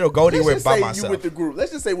say. I really don't go anywhere by myself. You with the group.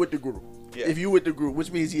 Let's just say with the group. Yeah. If you with the group, which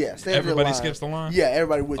means everybody skips the line. Yeah,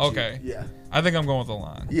 everybody with you. Okay. Yeah. I think I'm going with the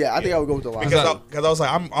line. Yeah, I think I would go with the line. Because I was like,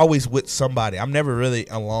 I'm always with somebody. I'm never really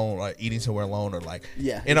alone, like eating somewhere alone or like.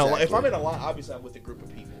 Yeah. You know, if I'm in a line, obviously I'm with a group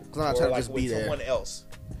of people. Because I'm not trying to just be there. Someone else.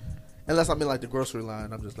 Unless I'm in like the grocery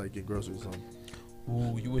line, I'm just like getting groceries or something.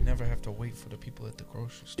 Ooh, you would never have to wait for the people at the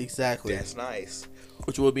grocery store. Exactly. That's nice.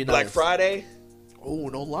 Which would be nice. Black Friday. Oh,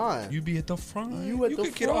 no line. You be at the front. You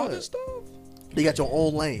could get all this stuff. You got your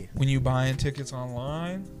own lane. When you buying tickets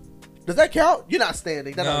online. Does that count? You're not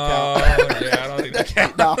standing. That don't count. Yeah, I don't think that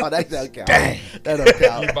counts. No, that don't count. Dang. That don't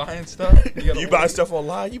count. You buying stuff? You buy stuff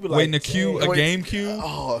online? You be like, wait in a queue, a game queue?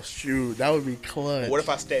 Oh, shoot. That would be clutch. What if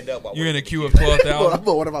I stand up? You're in a queue of 12,000.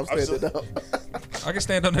 But what if I'm standing up? I can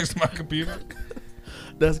stand up next to my computer.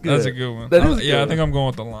 That's good. That's a good one. That is good. Yeah, I think I'm going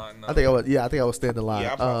with the line. I think I would stand in line.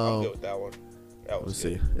 Yeah, I'm good with that one. Let's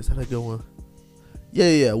see. Is that a good one?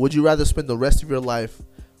 Yeah. Would you rather spend the rest of your life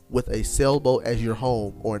with a sailboat as your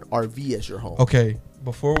home or an RV as your home? Okay,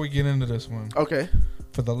 before we get into this one. Okay.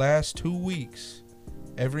 For the last 2 weeks,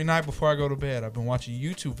 every night before I go to bed, I've been watching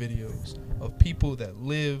YouTube videos of people that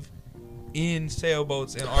live in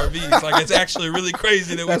sailboats and RVs. Like, it's actually really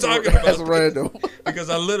crazy that we're talking about this. That's random. Because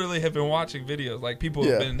I literally have been watching videos. Like, people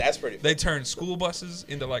have been... That's pretty fun. They turn school buses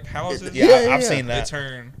into, like, houses. I've seen that. They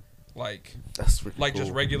turn... Like, that's cool.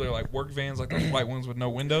 Just regular like work vans, like the white ones with no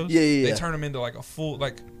windows. Yeah. They turn them into like a full,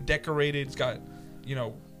 like decorated. It's got,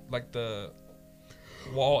 like the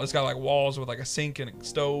wall. It's got like walls with like a sink and a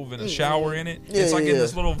stove and a shower in it. It's like in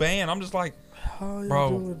this little van. I'm just like,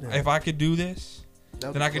 bro, if I could do this,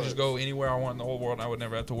 then I could just go anywhere I want in the whole world, and I would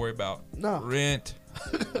never have to worry about rent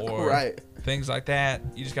or things like that.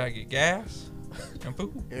 You just gotta get gas and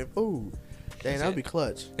food. Dang, that'd be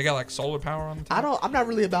clutch. They got like solar power on the top. I'm not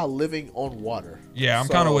really about living on water. Yeah, I'm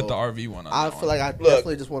kind of with the RV one. I feel like I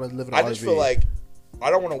definitely just want to live in an RV. I just feel like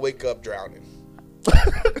I don't want to wake up drowning.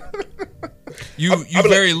 You're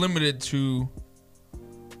very limited to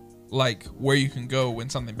like where you can go when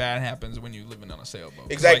something bad happens when you're living on a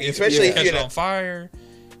sailboat. Exactly, like, especially if you're on fire.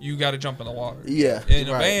 You got to jump in the water. Yeah. In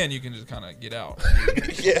a van, you can just kind of get out.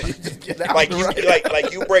 Yeah. Get out. Like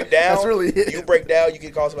you break down. That's really it. You break down. You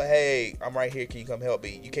can call somebody. Hey, I'm right here. Can you come help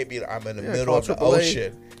me? You can't be. I'm in the middle of the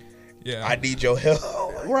ocean. Yeah. I need your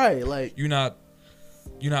help. Right. Like you're not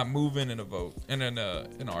moving in a boat and in an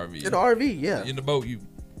RV. In an RV, yeah. In the boat,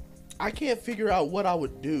 I can't figure out what I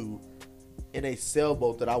would do in a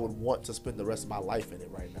sailboat that I would want to spend the rest of my life in it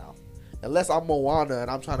right now, unless I'm Moana and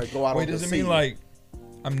I'm trying to go out on the sea. Does it mean like?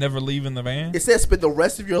 I'm never leaving the van? It says spend the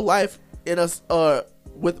rest of your life in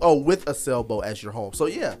with a sailboat as your home. So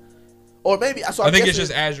yeah. Or maybe I think it's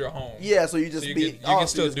just as your home. Yeah, so you just you can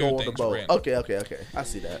still do things on the boat. Okay. I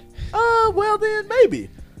see that. Well then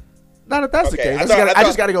maybe. Not if that's the case. I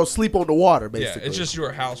just gotta go sleep on the water, basically. Yeah, it's just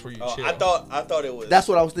your house where you chill. I thought it was. That's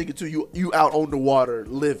what I was thinking too. You out on the water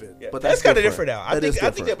living. Yeah, but that's kind of different now. I think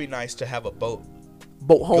that'd be nice to have a boat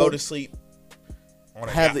home. Go to sleep.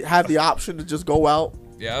 Have the option to just go out.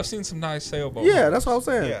 Yeah, I've seen some nice sailboats. Yeah, that's what I'm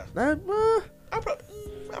saying. Yeah. I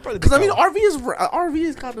probably because RV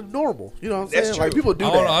is kind of normal. You know what I'm saying? True. Like people do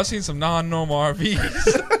that. I don't know. I've seen some non-normal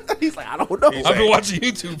RVs. He's like, I don't know. I've been watching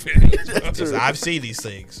YouTube videos. I've seen these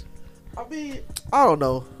things. I mean, I don't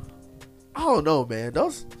know, man.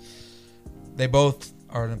 They both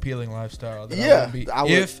are an appealing lifestyle.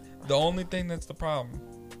 If the only thing that's the problem,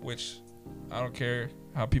 which I don't care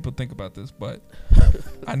how people think about this, but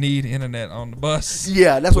I need internet on the bus.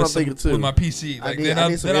 Yeah, that's what I'm thinking too. With my PC, then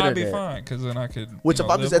I'd be fine because then I could. Which if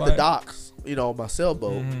I'm just at the docks, on my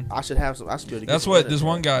sailboat, I should have some. I should be able to get That's what this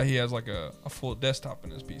one guy. He has like a full desktop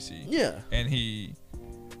in his PC. Yeah, and he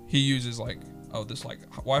uses this like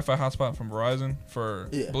Wi-Fi hotspot from Verizon for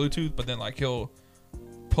Bluetooth, but then like he'll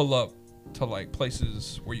pull up to like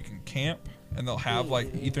places where you can camp, and they'll have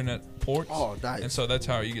like Ethernet ports. Oh, nice. And so that's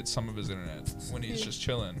how you get some of his internet when he's just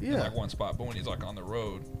chilling in like one spot. But when he's like on the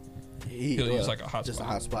road, he'll use like a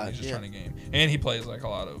hotspot. He's just trying to game, and he plays like a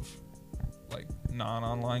lot of like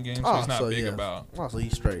non-online games. So he's not big about. Oh, so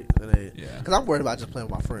he's straight. Yeah. Because I'm worried about just playing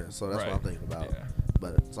with my friends, so that's what I'm thinking about. Yeah.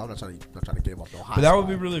 But so I'm not trying to game off no hotspot. But that would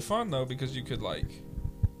be really fun though, because you could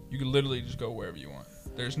literally just go wherever you want.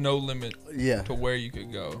 There's no limit to where you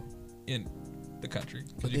could go in the country,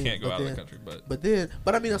 because you can't go out of the country.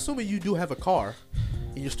 But I mean, assuming you do have a car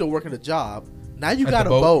and you're still working a job, now you got a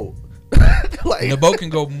boat. Like, and the boat can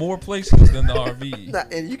go more places than the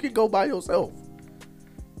RV. And you can go by yourself.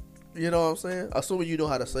 You know what I'm saying? Assuming you know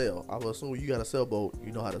how to sail. I will assume you got a sailboat,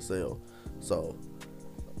 you know how to sail. So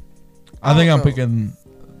I think I'm picking.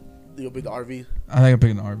 You'll pick the RV. I think I'm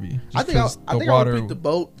picking the RV. I think I would pick the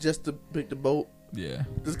boat just to pick the boat. Yeah.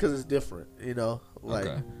 Just because it's different, you know. Like,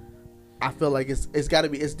 I feel like it's got to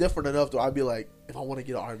be. It's different enough. I'd be like, if I want to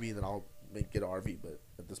get an RV, then I'll get an RV. But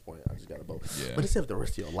at this point, I just got a boat. Yeah. But it's the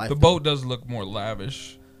rest of your life. The boat does look more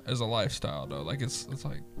lavish as a lifestyle, though. Like it's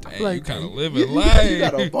like, dang, like, you kind of live it life. You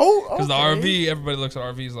got a boat? Because the RV, everybody looks at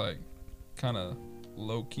RVs like kind of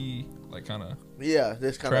low key, like kind of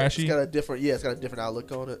it's kind of it's got a different it's got a different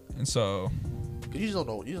outlook on it. And so, cause you just don't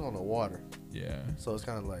know water. Yeah. So it's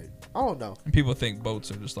kind of like, I don't know. And people think boats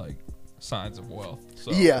are just like signs of wealth.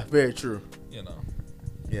 So, yeah, very true. You know.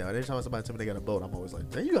 Yeah, every time somebody tell me they got a boat, I'm always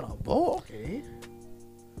like, "Man, you got a boat? Okay."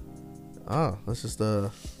 Let's just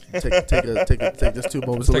take just 2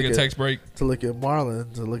 moments. Let's take a text break to look at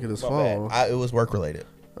Marlon, to look at his phone. It was work related.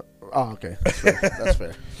 Oh, okay, that's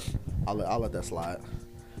fair. I'll let that slide.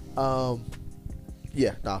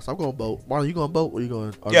 Yeah, so I'm going boat. Marlon, you going boat or you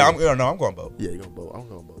going? Yeah, I'm going boat. Yeah, you going boat. I'm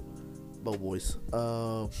going boat. Boat boys.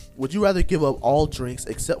 Would you rather give up all drinks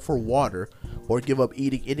except for water, or give up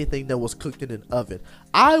eating anything that was cooked in an oven?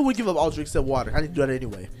 I would give up all drinks except water. I need to do that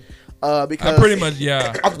anyway. Because I pretty much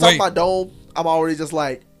I'm top of my dome. I'm already just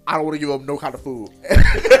like, I don't want to give up no kind of food.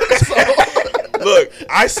 Look,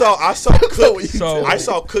 I saw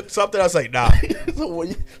cooked something. I was like, nah. I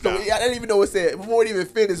didn't even know what it said before it even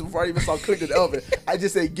finished. Before I even saw cooked in the oven, I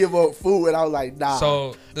just said give up food, and I was like, nah.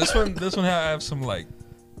 So this one I have some like.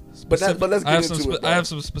 But let's get into it. I have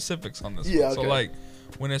some specifics on this. Yeah. One. Okay. So like,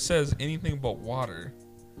 when it says anything but water,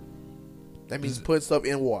 that means put stuff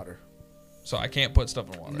in water. So I can't put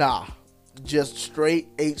stuff in water. Nah, just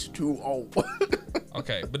straight H2O.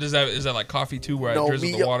 Okay, but is that like coffee too, where I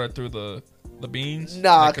drizzle the water through the beans?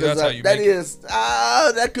 Nah, because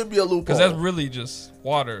that could be a loophole. Because that's really just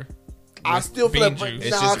water. I still feel like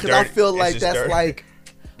because I feel like that's like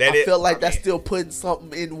that's still putting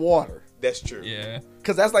something in water. That's true. Yeah.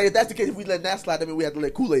 Because that's like, if that's the case, if we let that slide, I mean we have to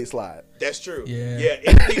let Kool-Aid slide. That's true. Yeah.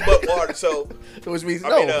 Anything but water. So which means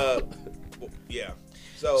yeah.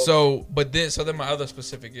 So then my other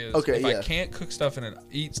specific is if I can't cook stuff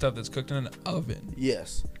eat stuff that's cooked in an oven.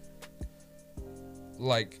 Yes.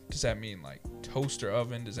 Like, does that mean like toaster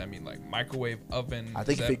oven? Does that mean like microwave oven? I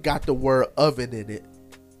think if it got the word oven in it,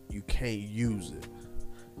 you can't use it.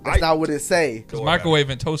 That's not what it say. Because microwave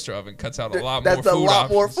and toaster oven cuts out a lot more food options. That's a lot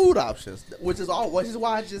more food options, which is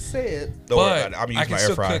why I just said. Don't worry about it. I'm using my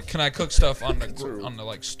air fryer. Can I cook stuff on the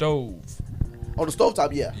like stove? On the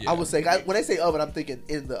stovetop, yeah. I would say when they say oven, I'm thinking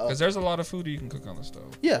in the oven. Because there's a lot of food you can cook on the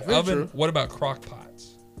stove. Yeah, very oven. True. What about crock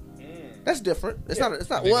pots? That's different. It's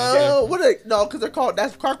not. Well, what are they? No, because they're called.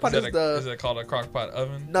 That's crock pot. Is it called a crock pot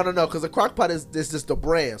oven? No. Because a crock pot is just the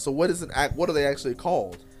brand. So what are they actually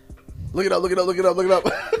called? Look it up.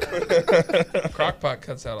 Crock pot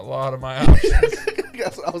cuts out a lot of my options.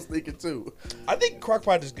 That's what I was thinking too. I think crock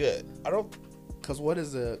pot is good. I don't.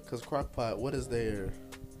 Because crock pot, what is their?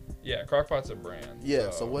 Yeah, crock pot's a brand. Yeah.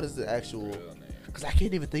 So what is the actual? Because I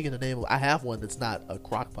can't even think of the name of. I have one that's not a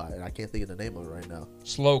crock pot, and I can't think of the name of it right now.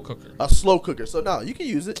 Slow cooker. A slow cooker. So no, you can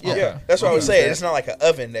use it. Yeah. Yeah, that's what I was saying. It's not like an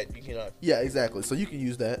oven that you can. Yeah, exactly. So you can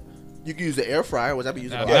use that. You can use the air fryer, which I've been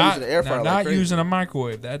using. Using the air fryer. Not using a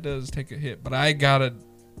microwave. That does take a hit, but I gotta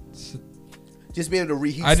just be able to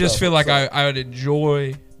reheat. I just feel like I would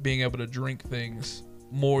enjoy being able to drink things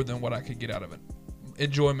more than what I could get out of it.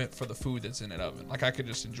 Enjoyment for the food that's in an oven. Like I could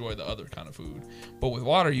just enjoy the other kind of food, but with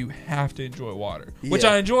water, you have to enjoy water. Which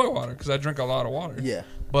I enjoy water because I drink a lot of water. Yeah,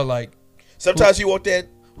 but like sometimes you want that.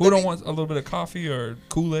 Who don't want a little bit of coffee or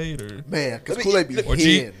Kool-Aid or because Kool-Aid be or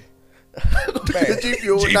G G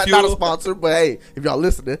Fuel, not a sponsor, but hey, if y'all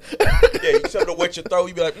listening, you something to wet your throat,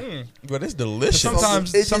 you be like, but it's delicious.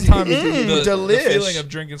 Sometimes the feeling of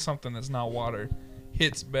drinking something that's not water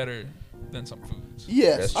hits better than some foods.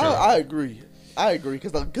 Yes, I agree. I agree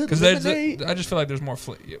because a good lemonade. I just feel like there's more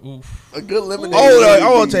a good lemonade. I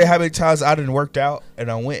won't tell you how many times I didn't worked out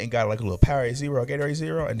and I went and got like a little Powerade Zero, Gatorade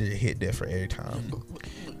Zero, and it hit different every time.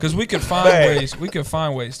 Because we could find ways. We could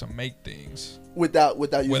find ways to make things without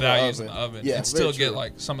using the oven. Yeah, and still get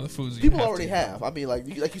like some of the foods people already have. I mean, like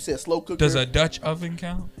you said, slow cooker. Does a Dutch oven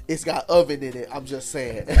count? It's got oven in it. I'm just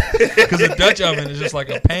saying. Because a Dutch oven is just like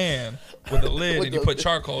a pan with a lid, and you put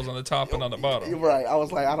charcoals on the top and on the bottom. Right. I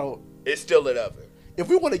was like, I don't. It's still an oven. If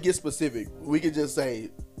we want to get specific, we can just say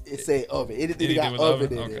it's a oven. Anything got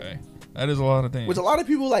oven in it. That is a lot of things. Which a lot of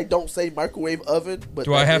people like don't say microwave oven, but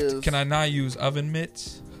do I have to? Can I not use oven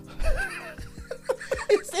mitts?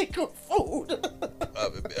 It's a good food.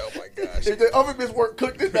 Oven mitt. Oh my gosh. If the oven mitts weren't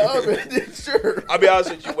cooked in the oven, then sure. I'll be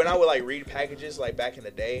honest with you. When I would like read packages, like back in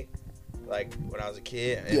the day, like when I was a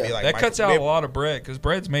kid, it'd be like that cuts out a lot of bread because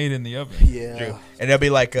bread's made in the oven. Yeah. True. And they'll be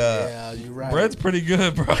like, yeah, you're right. Bread's pretty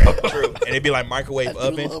good, bro. True. And it'd be like microwave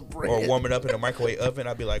oven or warming up in a microwave oven.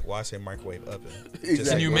 I'd be like, why say microwave oven? Exactly.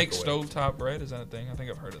 Can you make stovetop bread? Is that a thing? I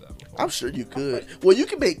think I've heard of that before. I'm sure you could. Well, you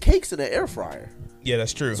can make cakes in an air fryer. Yeah,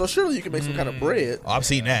 that's true. So surely you can make some kind of bread. Oh, I've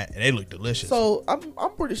seen that, and they look delicious. So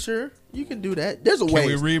I'm pretty sure you can do that. There's a way.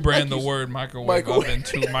 Can we rebrand the word microwave oven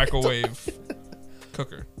to microwave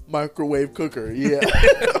cooker? Microwave cooker, yeah,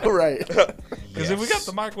 right. Because if we got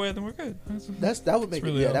the microwave, then we're good. That would make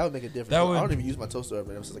that would make a difference. I don't even use my toaster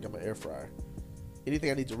oven. It's like I'm an air fryer.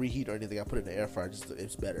 Anything I need to reheat or anything, I put it in the air fryer.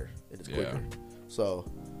 It's better and it's quicker. So,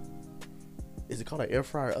 is it called an air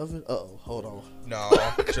fryer oven? Hold on. No,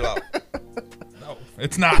 chill out. No,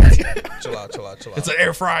 it's not. Chill out. It's an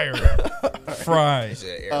air fryer. Fry. It's an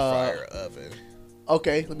air fryer oven.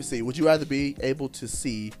 Okay, let me see. Would you rather be able to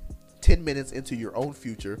see 10 minutes into your own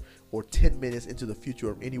future or 10 minutes into the future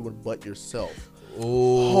of anyone but yourself?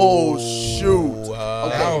 Oh shoot.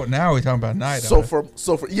 Okay. Now we're talking about Night Eye. So for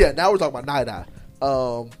now we're talking about Night Eye.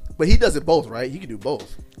 But he does it both, right? He can do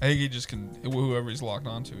both. I think he just can. Whoever he's locked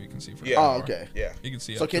onto, he can see for. Oh, okay. Yeah, he can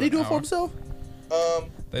see. So can he do it for himself?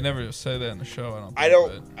 They never say that in the show. I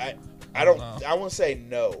don't. I won't say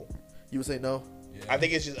no. You would say no. Yeah. I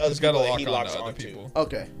think it's just other people that he locks onto.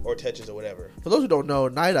 Okay. Or touches or whatever. For those who don't know,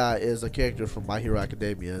 Night Eye is a character from My Hero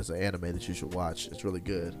Academia. It's an anime that you should watch. It's really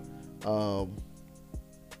good.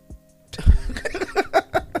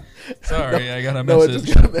 Sorry, I got a message. No, I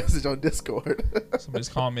just got a message on Discord. Somebody's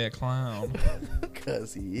calling me a clown.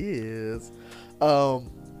 Because he is.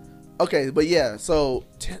 Okay, but yeah, so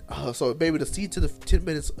baby, to see to the 10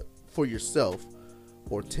 minutes for yourself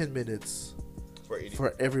or 10 minutes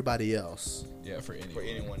for everybody else. Yeah, for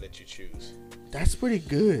anyone that you choose. That's pretty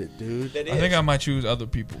good, dude. I think I might choose other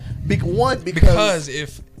people. Because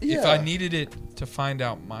if I needed it to find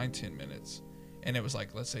out my 10 minutes, and it was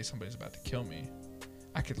like, let's say somebody's about to kill me,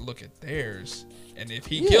 I could look at theirs, and if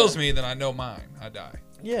he kills me, then I know mine. I die.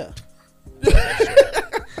 Yeah.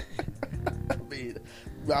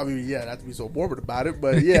 I mean, yeah, not to be so morbid about it,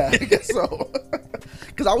 but yeah, I guess so.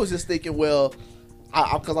 Because I was just thinking, well,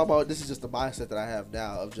 this is just the mindset that I have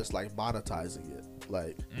now of just like monetizing it.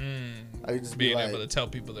 Like, I just being able to tell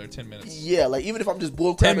people they're 10 minutes. Yeah, like even if I'm just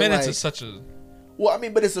bullcrapping. 10 minutes is such a. Well, I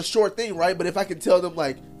mean, but it's a short thing, right? But if I can tell them,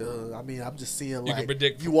 like, I mean, I'm just seeing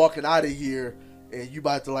like you walking out of here and you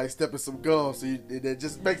about to like step in some gum, so it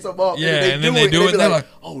just makes them up. Yeah, and then they do it, and they're like,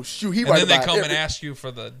 oh shoot, he right. And then they come and ask you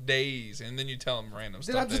for the days, and then you tell them random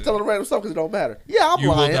stuff. Then I'm just telling them random stuff because it don't matter. Yeah, I'm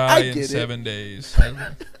lying. You will die in 7 days.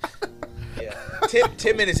 Yeah,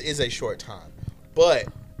 10 minutes is a short time, but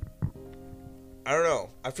I don't know.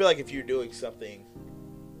 I feel like if you're doing something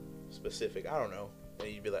specific, I don't know,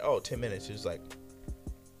 then you'd be like, oh, 10 minutes is like.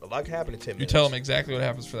 A lot can happen in 10 minutes. You tell them exactly what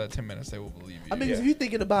happens for that 10 minutes, they will believe you. I mean, if you're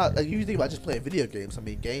thinking about, just playing video games, I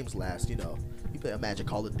mean, games last, you play a Magic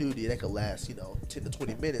Call of Duty, that could last, 10 to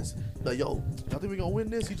 20 minutes. Like, yo, y'all think we're going to win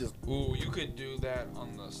this? You could do that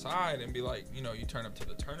on the side and be like, you turn up to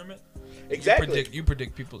the tournament. Exactly. You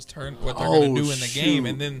predict people's what they're going to do in the game,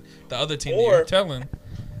 and then the other team that you're telling,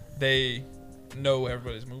 they know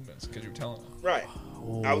everybody's movements because you're telling them. Right.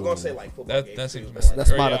 I was gonna say like football games. That seems more.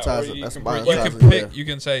 That's monetizing. That's monetizing. You can pick. You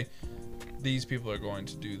can say these people are going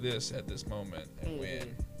to do this at this moment and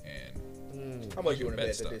win. And how much you want to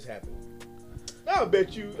bet that this happened? I'll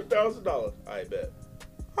bet you $1,000. I bet.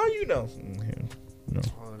 How you know? No,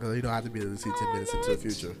 because you don't have to be able to see 10 minutes into the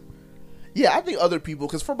future. Yeah, I think other people.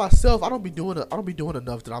 Because for myself, I don't be doing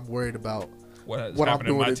enough that I'm worried about what I'm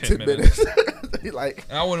doing in 10 minutes. Like,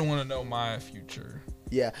 and I wouldn't want to know my future.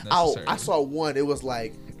 Yeah, I saw one.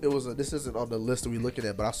 This isn't on the list that we're looking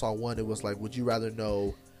at, but I saw one. It was like, would you rather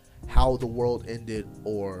know how the world ended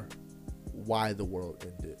or why the world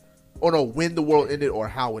ended, or no, when the world ended or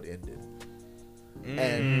how it ended?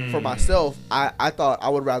 And for myself, I thought I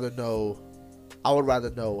would rather know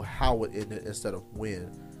how it ended instead of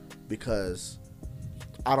when, because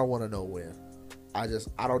I don't want to know when. I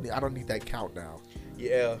don't need that countdown.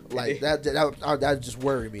 Yeah, like that just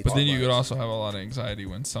worried me. But then you could also have a lot of anxiety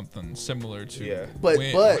when something similar to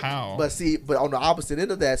but how. But on the opposite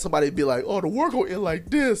end of that, somebody would be like, "Oh, the world gonna end like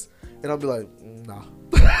this," and I'll be like, "Nah."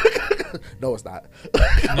 No, it's not.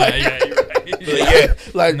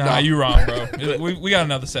 Nah, you're wrong, bro. We got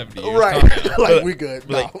another 70 years. Right. Like, we good.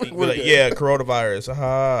 We're good. Yeah,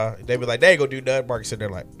 coronavirus. They be like, they ain't gonna do nothing. Marcus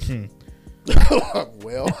sitting there like,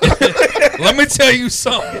 Well. Let me tell you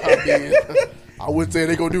something. I wouldn't say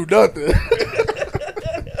they gonna do nothing.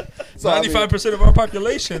 95% of our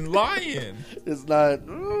population lying. It's not.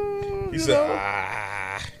 He said,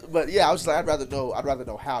 But yeah, I was just like, I'd rather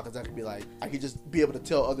know how, because I could be like, I could just be able to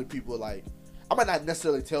tell other people, like, I might not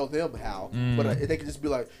necessarily tell them how, but they could just be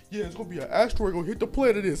like, yeah, it's gonna be an asteroid gonna hit the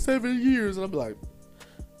planet in 7 years, and I'll be like,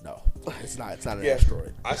 no, it's not an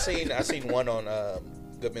asteroid. I seen one on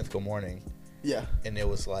Good Mythical Morning. Yeah, and it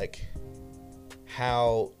was like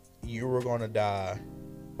how you were gonna die,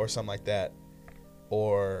 or something like that,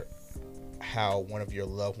 or how one of your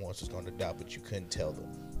loved ones was gonna die, but you couldn't tell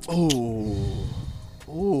them.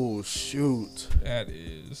 Oh, shoot. That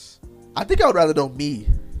is. I think I would rather know me.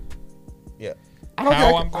 Yeah.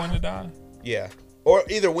 How I'm going to die? Yeah. Or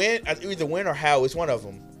either when or how. It's one of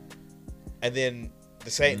them. And then the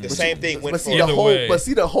same thing went for either way. But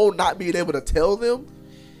see the whole not being able to tell them?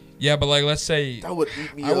 Yeah, but like, let's say. That would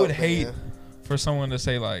eat me up, I would hate for someone to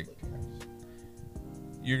say, like,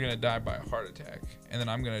 you're going to die by a heart attack. And then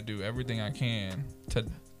I'm going to do everything I can to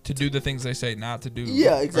do the things they say not to do.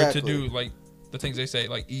 Yeah, exactly. Or to do, like, the things they say,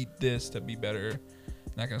 like, eat this to be better, and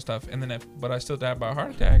that kind of stuff. And then, but I still died by a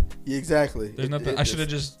heart attack. Yeah, exactly. There's nothing. I should have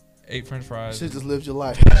just ate French fries. Should have just lived your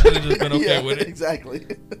life. Should have just been okay with it. Exactly.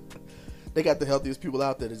 They got the healthiest people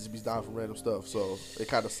out there that just be dying from random stuff, so it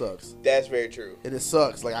kind of sucks. That's very true. And it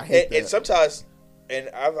sucks. Like, I hate that. And sometimes, and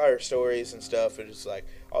I've heard stories and stuff, and it's like,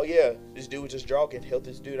 oh yeah, this dude was just jogging,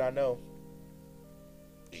 healthiest dude I know.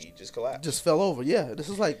 He just collapsed. Just fell over. Yeah, this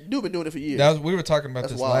is like, dude been doing it for years. We were talking about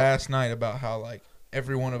this wild. Last night about how, like,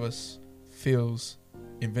 every one of us feels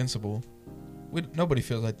invincible. Nobody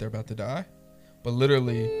feels like they're about to die, but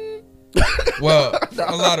literally, well,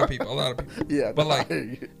 a lot of people. Yeah, but like,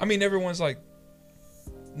 I mean, everyone's like,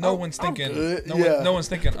 no one's thinking, no one's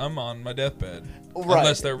thinking I'm on my deathbed, right?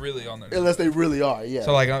 Unless they're really on their deathbed. Unless they really are, yeah.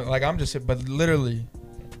 So I'm just, but literally,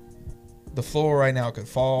 the floor right now could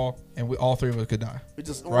fall, and all three of us could die. We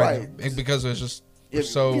just right because it's just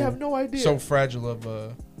we have no idea, so fragile of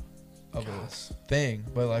a thing,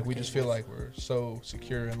 but like we just feel like we're so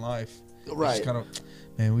secure in life, right? Just kind of,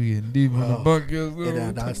 man, we getting deep in the bucket.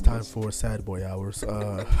 And now it's time for Sad Boy Hours,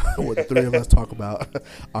 where the three of us talk about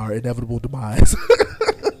our inevitable demise.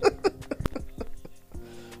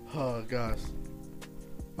 Oh gosh!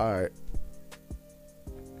 All right.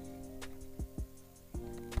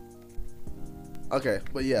 Okay,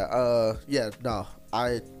 but no,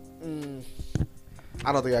 I don't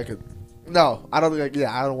think I could. No, I don't think.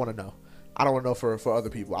 I don't want to know. I don't want to know for other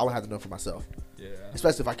people. I would have to know for myself. Yeah.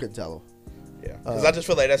 Especially if I couldn't tell them. Yeah. Because I just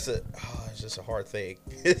feel like it's just a hard thing.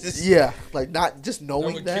 Yeah, like not just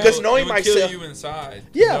knowing that. Because knowing myself, kill you inside.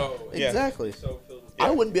 Yeah, exactly. So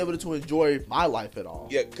I wouldn't be able to enjoy my life at all.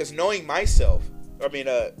 Yeah, because knowing myself. I mean,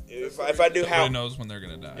 if I do how nobody knows when they're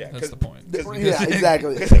gonna die. Yeah, that's the point. Yeah,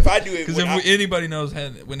 exactly. Because if I do it, because if anybody knows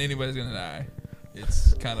when anybody's gonna die,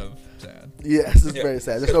 it's kind of sad. Yes, it's very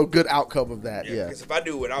sad. There's no good outcome of that. Yeah. Because if I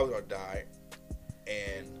do when I was gonna die,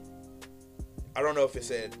 and I don't know if it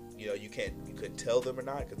said you couldn't tell them or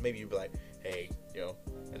not, because maybe you'd be like, hey,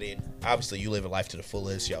 and then obviously you live a life to the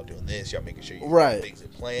fullest. Y'all doing this, y'all making sure you do things in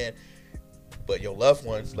plan. But your loved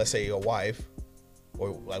ones, let's say your wife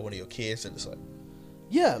or like one of your kids, and it's like.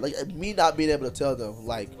 Yeah, like me not being able to tell them,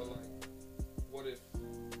 like. But like, what if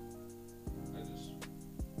I just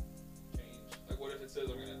change? Like, what if it says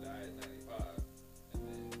I'm gonna die at 95, and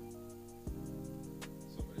then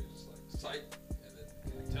somebody just like psych, and then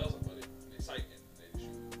they tell somebody, and they psych, and they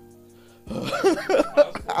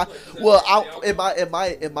shoot. Well, in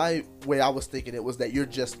my way, I was thinking it was that you're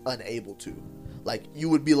just unable to, like you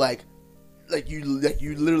would be like you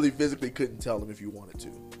literally physically couldn't tell them if you wanted to.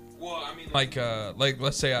 Well, I mean, like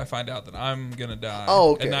let's say I find out that I'm gonna die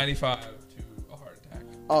at 95 to a heart attack.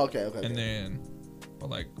 Oh, okay. And then,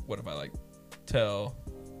 but like, what if I like tell?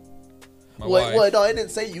 my wife. Well, no, it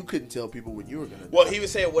didn't say you couldn't tell people when you were gonna. Well, he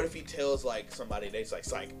was saying, what if he tells like somebody they's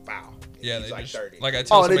like, bow. Yeah, he's like 30. Like I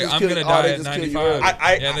tell somebody I'm gonna die at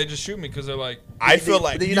 95. Yeah, they just shoot me because they're like, I feel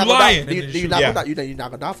like you're lying. You're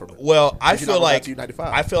not gonna die from it. Well, I feel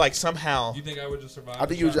like somehow. You think I would just survive? I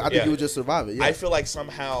think you would just survive it. Yeah. I feel like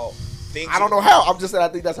somehow things. I don't know how. I'm just saying. I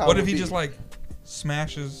think that's how. What if he just like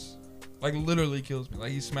smashes, like literally kills me?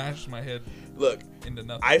 Like he smashes my head. Look into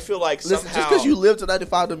nothing. I feel like somehow. Just because you live to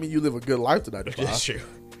 95 doesn't mean you live a good life to 95. That's true.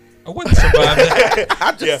 I wouldn't survive that.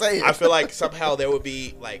 I'm just saying. I feel like somehow there would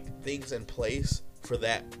be like things in place for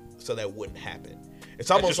that, so that wouldn't happen.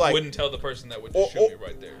 It's almost like wouldn't tell the person that would just shoot me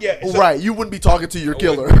right there. Yeah, so, right. You wouldn't be talking to your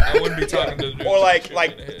killer. I wouldn't be talking to the dude. Or like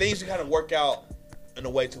things kind of work out in a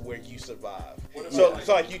way to where you survive. So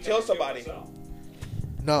like you tell somebody.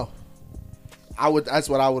 No, I would. That's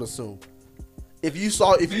what I would assume. If you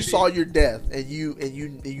saw your death and you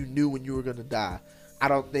knew when you were gonna die,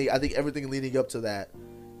 I think everything leading up to that,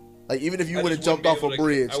 like even if you would have jumped off a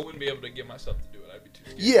bridge, I wouldn't be able to get myself to do it. I'd be too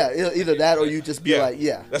scared. Yeah, either that or you just be like,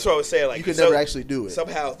 yeah. That's what I was saying. Like you could never actually do it.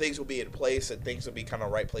 Somehow things will be in place and things will be kind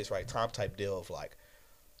of right place, right time type deal of like,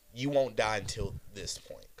 you won't die until this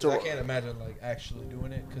point. I can't imagine like actually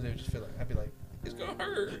doing it because it would just feel like I'd be like, it's gonna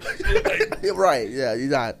hurt. Right? Yeah, you're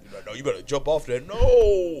not. No, you better jump off there.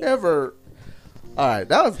 No, ever. All right,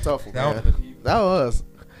 that was a tough one, man.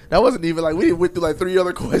 That wasn't even like we went through like 3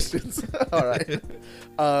 other questions. All right.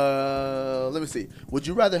 Let me see. Would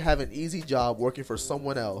you rather have an easy job working for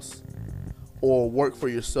someone else or work for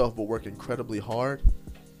yourself but work incredibly hard?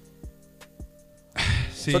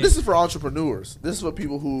 So this is for entrepreneurs. This is for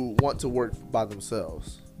people who want to work by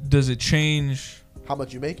themselves. Does it change how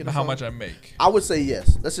much you make? How much I make? I would say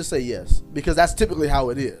yes. Let's just say yes because that's typically how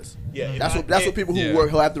it is. Yeah, that's what people who work,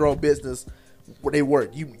 who have their own business, where they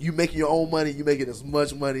work. You making your own money. You making as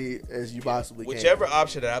much money as you possibly can. Whichever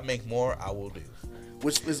option that I make more, I will do.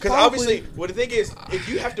 Which is because obviously, well, the thing is, if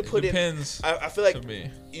you have to put depends in, I feel like to me.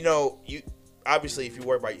 You obviously if you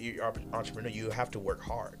work by your entrepreneur, you have to work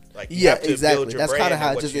hard. Like exactly. That's kind of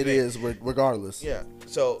how it is, regardless. Yeah.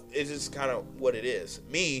 So it's just kind of what it is.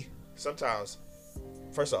 Me sometimes.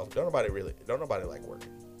 First off, don't nobody like working.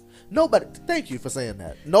 Nobody. Thank you for saying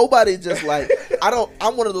that. Nobody just like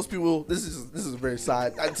I'm one of those people. This is very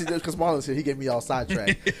side. Because Marlon's here, he gave me all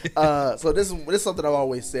sidetracked. So this is something I've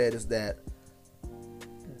always said is that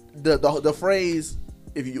the phrase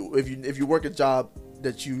if you work a job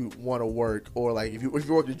that you want to work, or like if you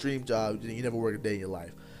work a dream job, then you never work a day in your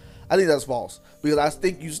life. I think that's false because I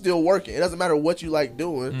think you still working. It doesn't matter what you like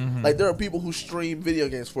doing. Mm-hmm. Like there are people who stream video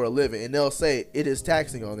games for a living and they'll say it is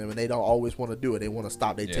taxing on them and they don't always want to do it. They want to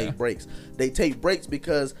stop. They take breaks. They take breaks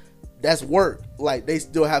because that's work. Like they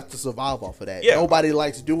still have to survive off of that. Yeah. Nobody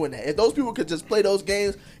likes doing that. If those people could just play those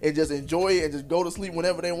games and just enjoy it and just go to sleep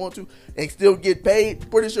whenever they want to and still get paid,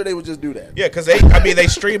 pretty sure they would just do that. Yeah, because they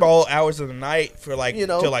stream all hours of the night for like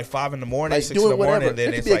till like 5 in the morning, like 6 in the morning. And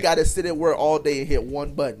then it could be a guy that sit at work all day and hit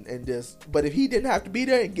one button and just. But if he didn't have to be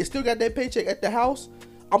there and still got that paycheck at the house,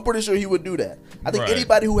 I'm pretty sure he would do that. I think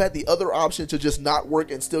anybody who had the other option to just not work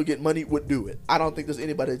and still get money would do it. I don't think there's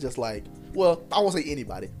anybody just like, well, I won't say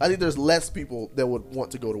anybody. I think there's less people that would want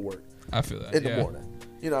to go to work. I feel that in the morning.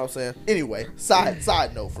 You know what I'm saying? Anyway,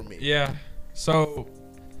 side note for me. Yeah. So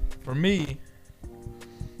for me,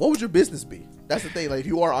 what would your business be? That's the thing. Like if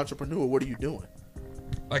you are an entrepreneur, what are you doing?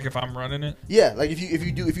 Like if I'm running it? Yeah. Like if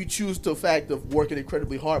you choose the fact of working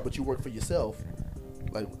incredibly hard, but you work for yourself.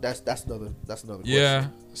 Like that's another question. Yeah,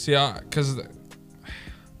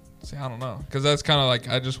 I don't know, because that's kind of like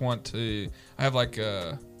I have like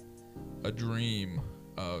a dream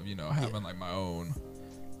of having like my own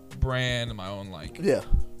brand and my own like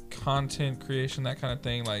content creation, that kind of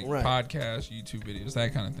thing, like podcasts, YouTube videos,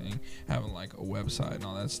 that kind of thing, having like a website and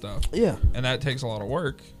all that stuff. Yeah, and that takes a lot of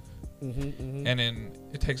work. And then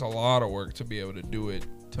it takes a lot of work to be able to do it.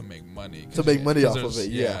 To make money. To make money off of it,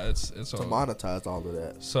 it's to monetize all of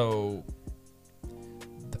that. So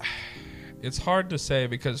it's hard to say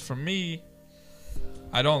because for me,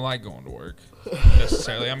 I don't like going to work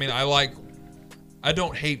necessarily. I mean, I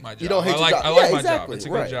don't hate my job. You don't hate I like my job. It's a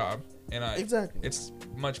good job, and it's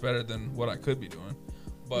much better than what I could be doing.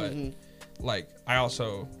 But like, I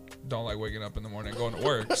also don't like waking up in the morning and going to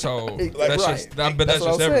work. So that's just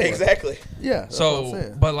everything. Exactly. Yeah.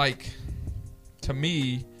 So, but like. To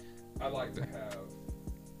me, I like to have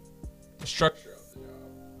the structure of the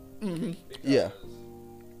job. Mm-hmm. Yeah.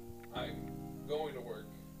 I'm going to work.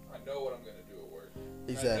 I know what I'm going to do at work.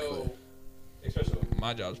 Exactly. Especially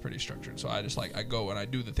my job's pretty structured, so I just I go and I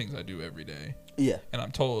do the things I do every day. Yeah. And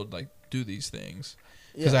I'm told do these things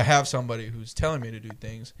because I have somebody who's telling me to do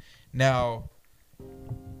things. Now,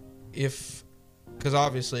 because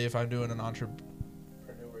obviously if I'm doing an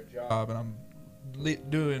entrepreneur job and I'm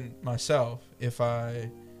doing myself, if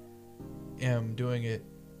I am doing it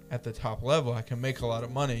at the top level, I can make a lot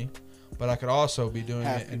of money, but I could also be doing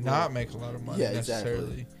it and not make a lot of money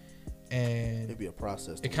necessarily. Exactly. And it'd be a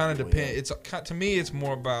process. It kind of depends. To me, it's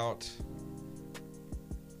more about,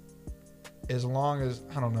 as long as,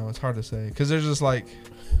 I don't know, it's hard to say because there's just like,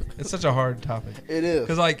 it's such a hard topic. It is.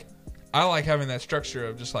 Because like, I like having that structure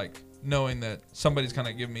of just like knowing that somebody's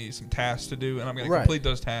gonna give me some tasks to do and I'm gonna complete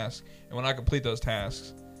those tasks. And when I complete those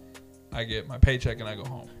tasks, I get my paycheck and I go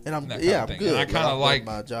home. And I'm good. And I kind of like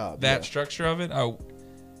my job. That structure of it.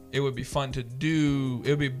 It would be fun to do. It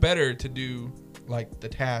would be better to do like the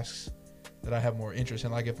tasks that I have more interest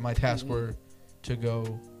in. Like if my task were to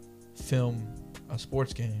go film a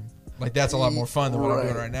sports game, like that's a lot more fun than what I'm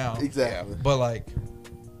doing right now. Exactly. But like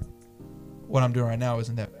what I'm doing right now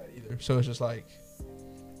isn't that bad either. So it's just like,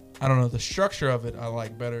 I don't know, the structure of it I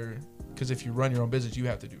like better because if you run your own business, you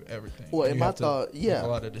have to do everything. Well, in my thought, make a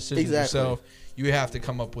lot of decisions yourself. You have to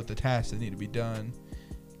come up with the tasks that need to be done.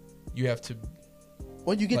 You have to.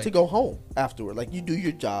 Well, you get to go home afterward. Like you do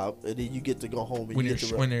your job, and then you get to go home. And when you're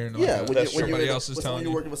somebody else is telling you. When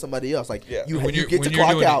you're working with somebody else, like you get to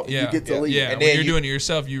clock out, you get to leave. Yeah, and when you're doing it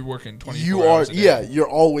yourself, you're working 24 hours a day. You're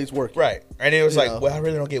always working. Right, and it was like, well, I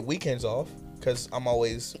really don't get weekends off because I'm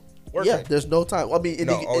always working. Yeah, there's no time. I mean,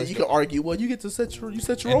 and you can argue, well, you get to set your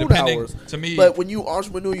own hours. To me, but when you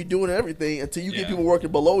entrepreneur, you're doing everything until you get people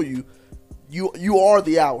working below you. You are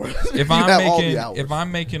the hours. If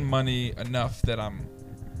I'm making money enough that I'm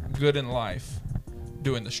good in life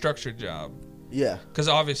doing the structured job, because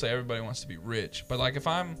obviously everybody wants to be rich, but like if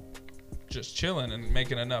I'm just chilling and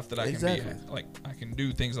making enough that I can be like I can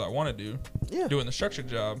do things that I want to do, doing the structured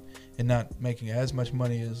job and not making as much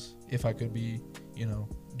money as if I could be,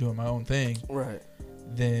 doing my own thing, right?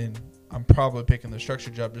 Then I'm probably picking the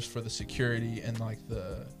structured job just for the security and like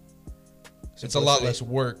it's a lot less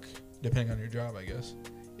work depending on your job, I guess.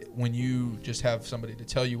 When you just have somebody to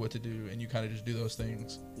tell you what to do and you kind of just do those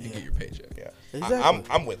things and get your paycheck. Yeah, exactly.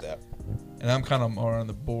 I'm with that. And I'm kind of more on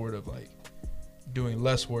the board of like doing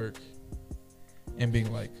less work and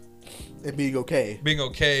being like, and being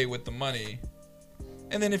okay with the money.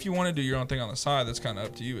 And then if you want to do your own thing on the side, that's kind of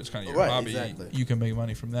up to you. It's kind of your hobby. Exactly. You can make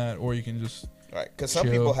money from that, or you can just because some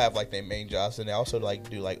people have like their main jobs and they also like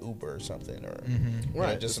do like Uber or something, or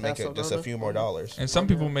just to make just a few more dollars. And some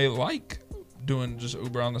people may like doing just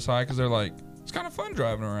Uber on the side because they're like, it's kind of fun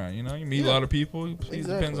driving around. You meet a lot of people. It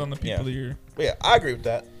depends on the people that you're. But yeah, I agree with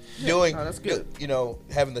that. That's good.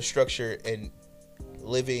 Having the structure and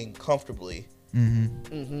living comfortably.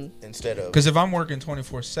 Instead of, because if I'm working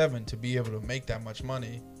 24/7 to be able to make that much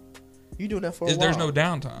money, you're doing that for a while. There's no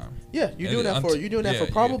downtime. Yeah, you're doing that for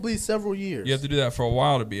probably several years. You have to do that for a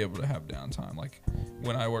while to be able to have downtime. Like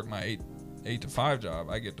when I work my 8 to 5 job,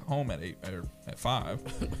 I get home at 8 or at 5,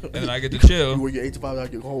 and then I get to chill. You work your 8 to 5, I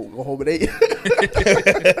get go home at 8.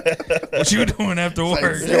 What you doing after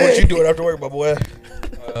work? What you doing after work, my boy?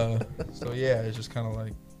 So yeah, it's just kind of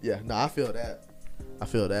like I feel that.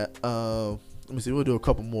 Let me see. We'll do a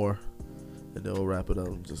couple more, and then we'll wrap it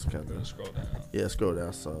up. Just kind of scroll down. Yeah, scroll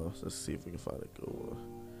down. So let's see if we can find a good one.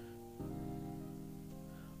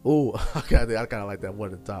 Oh, I kind of like that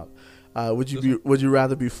one at the top. Would you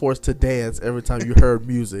rather be forced to dance every time you heard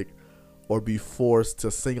music, or be forced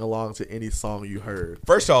to sing along to any song you heard?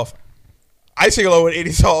 First off, I sing along with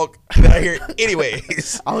any song that I hear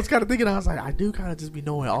anyways. I was kind of thinking, I was like, I do kind of just be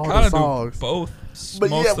knowing all the songs. Do both.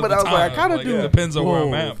 But I was like, I kind of do. It depends on where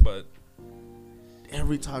I'm at, but.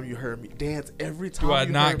 Every time you heard me dance, every time do I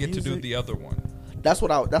you not heard get music, to do the other one? That's what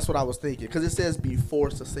I was thinking, because it says be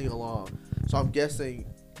forced to sing along. So I'm guessing.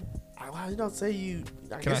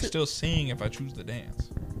 Can I still sing if I choose to dance,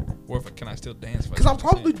 or can I still dance? Because I'm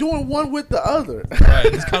probably doing one with the other. Right,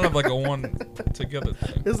 it's kind of like a one together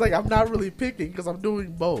thing. It's like I'm not really picking because I'm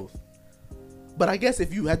doing both. But I guess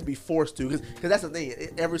if you had to be forced to, because that's the thing.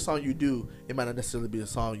 Every song you do, it might not necessarily be a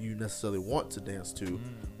song you necessarily want to dance to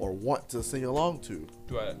or want to sing along to.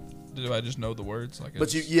 Do I just know the words? Like,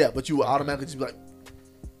 but you will automatically just be like,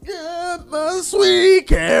 "Yeah, my sweet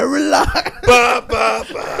Caroline." Ba, ba,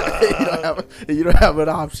 ba. You don't have an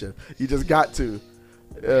option. You just got to.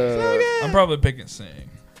 I'm probably picking sing.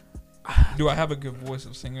 Do I have a good voice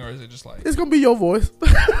of singing, or is it just like it's gonna be your voice?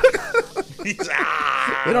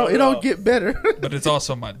 It don't get better. But it's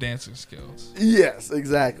also my dancing skills. Yes,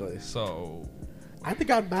 exactly. So I think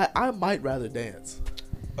I might rather dance.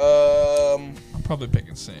 I'm probably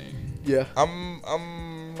picking sing. Yeah. I'm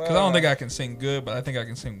because I don't think I can sing good, but I think I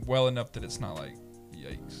can sing well enough that it's not like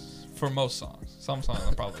yikes For most songs. Some songs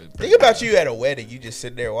are probably. Think about you at a wedding. You just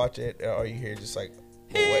sit there watching it, or you hear just like,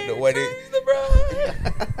 the wedding.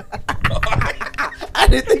 I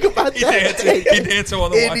didn't think about that. He dancing while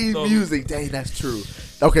the any music. Dang, that's true.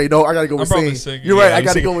 Okay, no, I gotta go with singing. You're right. I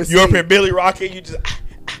gotta go with singing. You're up here Billy rocking. You just.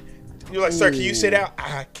 You're like, sir, can you sit down?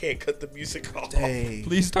 I can't cut the music off. Dang.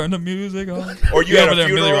 Please turn the music on. Or you at a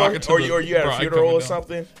funeral, or you at a funeral or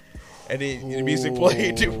something, and then the music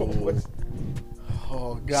played.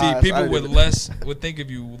 Oh God! See, people would think of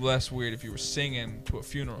you less weird if you were singing to a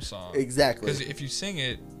funeral song. Exactly. Because if you sing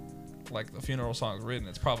it like the funeral song's written,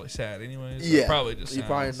 it's probably sad anyways. So yeah. It probably just you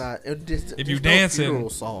probably not. If you dancing,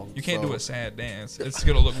 you can't do a sad dance. It's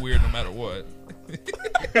gonna look weird no matter what.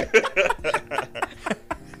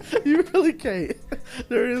 You really can't.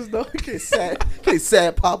 There is no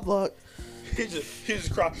sad pop lock. He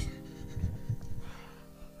just cries.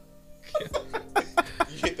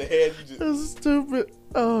 You hit the head. You just. That's stupid.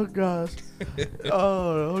 Oh gosh.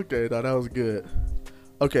 Oh, okay. No, that was good.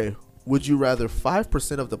 Okay. Would you rather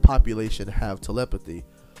 5% of the population have telepathy,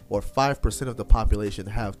 or 5% of the population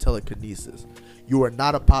have telekinesis? You are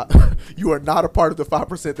not a You are not a part of the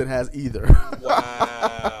 5% that has either.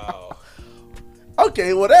 Wow.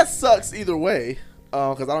 Okay, well that sucks either way,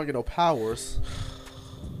 because I don't get no powers.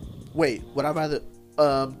 Wait, would I rather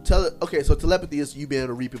okay, so telepathy is you being able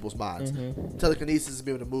to read people's minds. Mm-hmm. Telekinesis is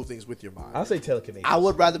being able to move things with your mind. I'll say telekinesis. I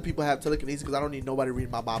would rather people have telekinesis because I don't need nobody reading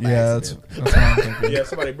my mind. Yeah, that's what I'm thinking. Yeah,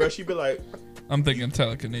 somebody brush you, be like, I'm thinking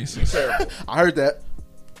telekinesis. I heard that.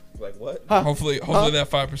 Like what? Huh? Hopefully that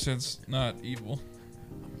 5%'s not evil.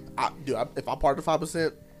 If I'm part of the 5%,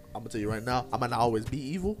 I'm gonna tell you right now, I might not always be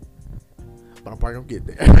evil, but I'm probably gonna get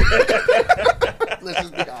there. Let's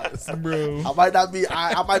just be honest, bro. I might not be.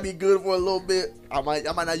 I might be good for a little bit. I might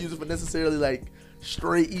not use it for necessarily like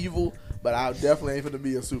straight evil, but I definitely ain't gonna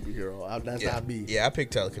be a superhero. That's not me. Yeah, I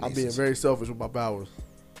picked telekinesis. I'm being very selfish with my powers.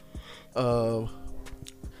 That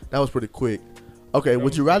was pretty quick. Okay,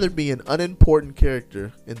 would you rather be an unimportant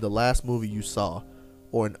character in the last movie you saw,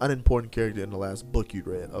 or an unimportant character in the last book you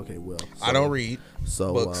read? Okay, well, so, I don't read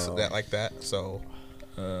books like that. So,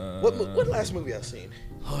 what last movie I seen?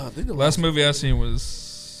 I think the last movie I seen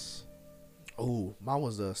was. Oh, mine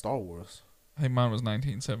was Star Wars. I think mine was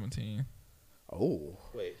 1917. Oh,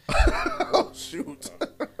 wait. Oh shoot!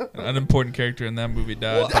 An unimportant character in that movie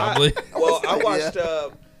died. Probably. I watched.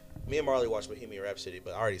 Me and Marley watched Bohemian Rhapsody,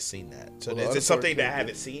 but I already seen that. So is it something that I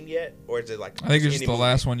haven't seen yet, or is it like? I think it's just the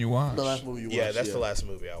last one you watched. The last movie you watched. Yeah, that's the last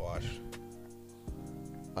movie I watched.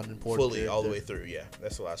 Unimportant. Fully, character. all the way through. Yeah,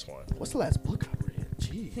 that's the last one. What's the last book I read?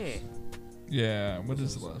 Jeez. Yeah, what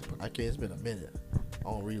is the last book? I can't. It's been a minute. I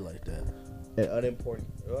don't read like that. An unimportant.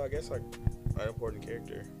 Well, I guess like unimportant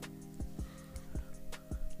character.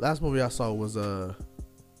 Last movie I saw was The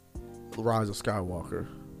Rise of Skywalker.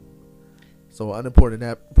 So unimportant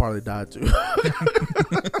that probably died too. So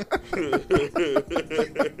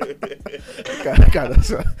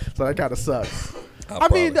that kind of sucks. I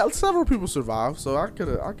mean, several people survived, so I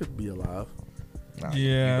could be alive. Nah,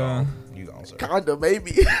 yeah, you gone, sir. Kinda,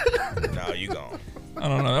 maybe. No, you gone. I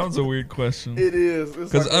don't know. That was a weird question. It is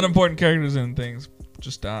because like unimportant characters and things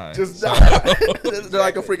just die. They're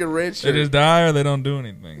like a freaking red shirt. They just die or they don't do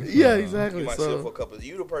anything. So. Yeah, exactly. You might see for a couple.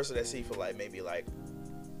 You the person that see for like maybe like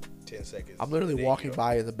 10 seconds. I'm literally walking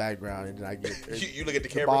by in the background and then I get you look at the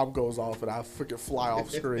camera. The bomb goes off and I freaking fly off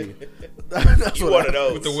screen. You one of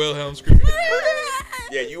those with the Wilhelm scream.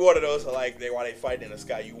 Yeah, you one of those like while they fighting in the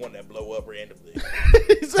sky, you want that blow up randomly.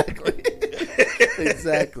 Exactly.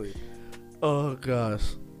 Exactly. Oh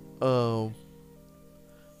gosh. Oh,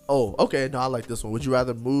 okay. No, I like this one. Would you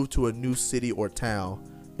rather move to a new city or town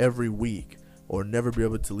every week, or never be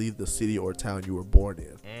able to leave the city or town you were born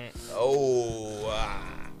in?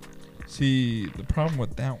 See, the problem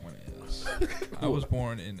with that one is I was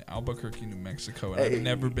born in Albuquerque, New Mexico, and I've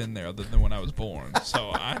never been there other than when I was born.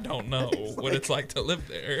 So I don't know what it's like to live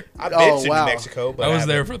there. I've been to New Mexico, but I was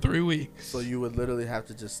there for 3 weeks. So you would literally have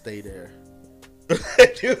to just stay there.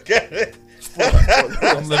 You get it.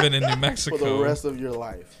 I'm living in New Mexico for the rest of your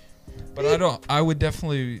life. But I would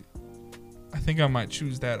definitely. I think I might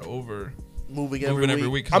choose that over moving every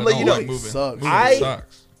week. I'm like, moving sucks. Moving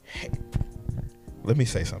sucks. Let me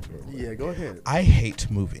say something. Yeah, go ahead. I hate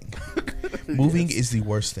moving. Moving is the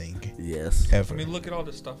worst thing. Yes. Ever. I mean, look at all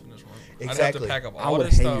this stuff in this room. Exactly. I'd have to pack up all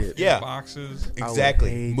this stuff. Yeah. Boxes.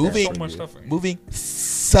 Exactly. Moving. So much stuff. Moving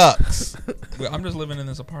sucks. I'm just living in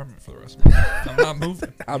this apartment for the rest of my life. I'm not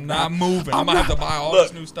moving. I'm not moving. I'm gonna have to buy all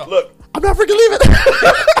this new stuff. Look, I'm not freaking leaving. I'm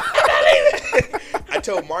not leaving. I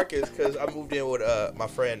told Marcus because I moved in with my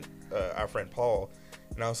friend, our friend Paul,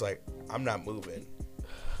 and I was like, I'm not moving.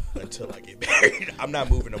 until I get married. I'm not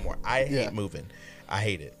moving no more. I hate moving. I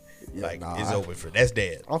hate it. Yeah, it's over for. That's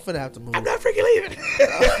dead. I'm finna have to move. I'm not freaking leaving.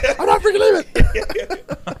 I'm not freaking leaving.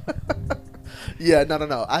 Yeah,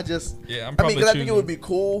 no. I mean, because I think it would be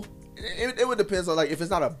cool. It would depend on, like, if it's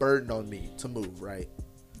not a burden on me to move, right?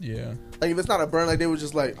 Yeah. Like, if it's not a burden, like, they were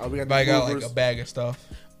just like, oh, we got like a bag of stuff.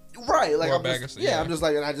 Right. Like, I'm just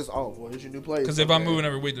like, oh, well, here's your new place. Because if I'm moving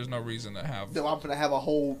every week, there's no reason to have. No, I'm going to have a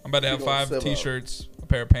whole. I'm about to have 5 t-shirts, a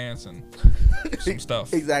pair of pants, and some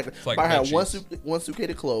stuff. Exactly. Like I have one suitcase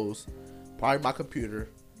of clothes, probably my computer.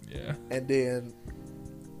 Yeah. And then.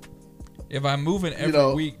 If I'm moving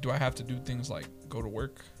every week, do I have to do things like go to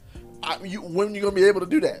work? When are you gonna be able to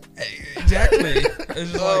do that? Exactly.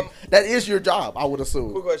 It's just that is your job, I would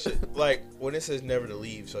assume. Quick question: like, when it says never to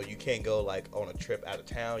leave, so you can't go like on a trip out of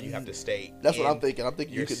town. You have to stay. That's what I'm thinking. I'm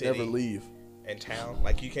thinking you could never leave in town.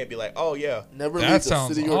 Like, you can't be like, oh yeah, never leave the city or town.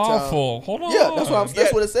 That sounds awful. Hold on. Yeah,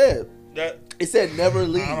 that's what it said. It said never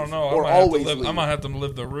leave. I don't know. Or always leave. I might have to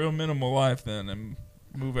live the real minimal life then and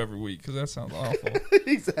move every week because that sounds awful.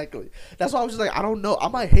 Exactly. That's why I was just like, I don't know. I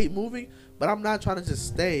might hate moving, but I'm not trying to just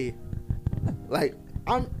stay. Like,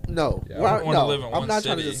 I'm not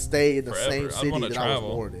trying to just stay in the same city that I was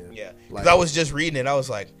born in. Yeah, because I was just reading it. I was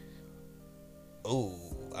like, ooh,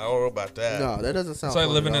 I don't know about that. No, that doesn't sound. It's like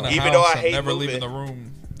living in a house and never leaving the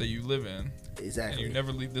room that you live in. Exactly. And you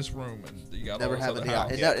never leave this room, and you got never having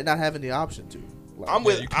and not having the option to. Like,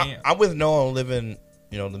 I'm with Noah on living,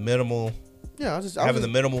 the minimal. Yeah, having the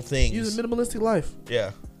minimal things. Use a minimalistic life.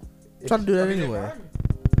 Yeah, I'm trying to do that anyway.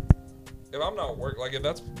 If I'm not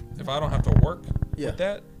if I don't have to work with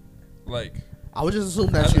that, like, I would just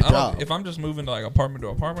assume that's your job. If I'm just moving to like apartment to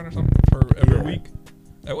apartment or something for every week,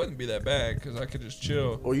 that wouldn't be that bad because I could just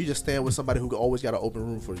chill. Or you just stand with somebody who always got an open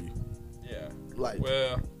room for you. Yeah. Like,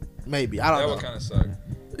 well, maybe I don't know. That would kind of suck.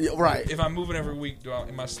 Yeah, right. If I'm moving every week,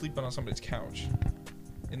 am I sleeping on somebody's couch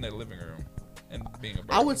in their living room and being a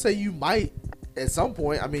burden? I would say you might at some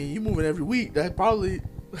point. I mean, you moving every week. That's probably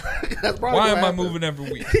why am I moving every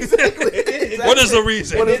week? Exactly. What is the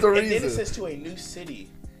reason? What is the reason? And then it says to a new city.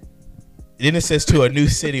 Then it says to a new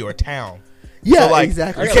city or town. Yeah, so, like,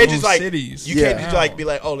 exactly. You can't just like cities. You can't just like be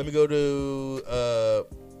like, oh, let me go to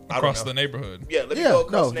across the neighborhood. Yeah, let me go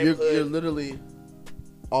across the neighborhood. You're literally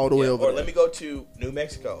all the way over. Or let me go to New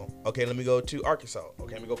Mexico. Okay, let me go to Arkansas.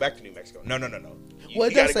 Okay, let me go back to New Mexico. No.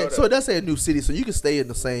 It does say a new city, so you can stay in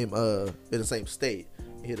the same state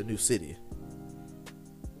and hit a new city.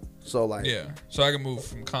 So like so I can move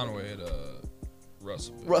from Conway to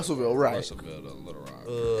Russellville, right? Russellville to Little Rock,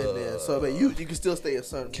 and then you can still stay at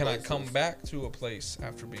certain. Can places. I come back to a place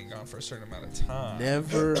after being gone for a certain amount of time?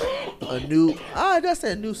 Never a new. That's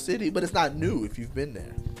a new city, but it's not new if you've been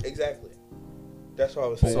there. Exactly. That's what I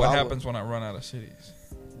was saying. But what happens when I run out of cities?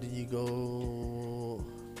 Then you go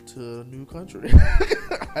to a new country.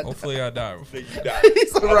 Hopefully, I die before you die.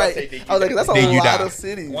 Right. I was like, that's a lot of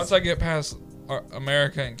cities. Once I get past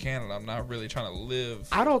America and Canada, I'm not really trying to live.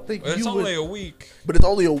 I don't think it's only a week. But it's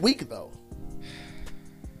only a week though.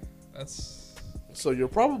 So you're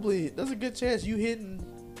probably there's a good chance you hitting.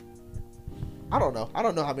 I don't know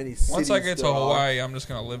how many cities. Once I get to Hawaii, I'm just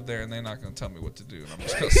gonna live there, and they're not gonna tell me what to do, and I'm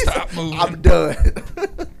just gonna stop moving. I'm done.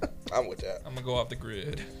 I'm with that. I'm gonna go off the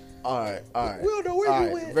grid. All right. We'll know where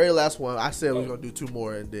you went. Very last one. I said we were gonna do 2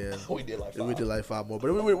 more, and then we did like 5. We did like 5 more,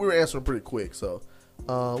 but we were answering pretty quick. So,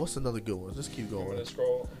 what's another good one? Just keep going. Just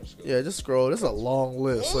scroll. Yeah, just scroll. This is a long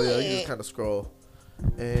list, so yeah, you just kind of scroll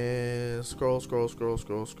and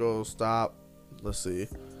scroll. Stop. Let's see.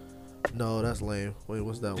 No, that's lame. Wait,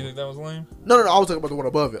 what's that one? You think that was lame? No. I was talking about the one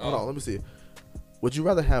above it. Hold on, let me see. Would you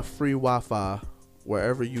rather have free Wi-Fi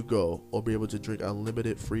wherever you go, or be able to drink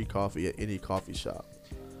unlimited free coffee at any coffee shop?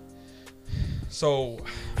 So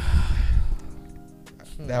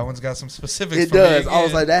that one's got some specifics. It does. I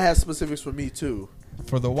was like, that has specifics for me too.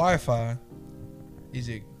 For the Wi-Fi, is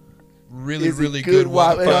it really good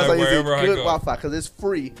Wi-Fi wherever I go? Good Wi-Fi because it's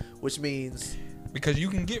free, which means because you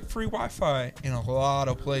can get free Wi-Fi in a lot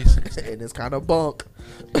of places, and it's kind of bunk.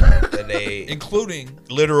 Including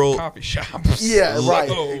literal coffee shops. Yeah, right.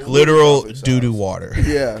 Literal doo-doo water.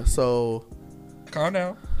 Yeah. So calm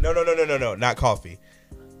down. No, not coffee.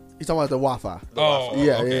 He's talking about the Wi-Fi.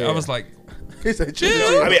 Yeah, okay. Yeah. I was like,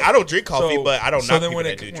 chill. I mean, I don't drink coffee, but I don't know. So then when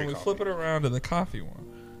we flip it around to the coffee one,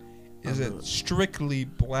 is it strictly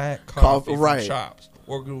black coffee from shops?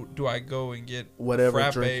 Or do I go and get whatever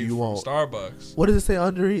drink you want? Starbucks. What does it say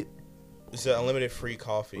under it? It's an unlimited free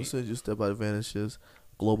coffee. What says you step by advantages,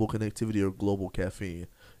 global connectivity, or global caffeine?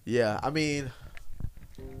 Yeah, I mean,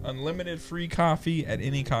 unlimited free coffee at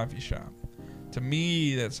any coffee shop. To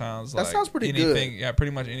me, that sounds pretty anything. Good. Yeah,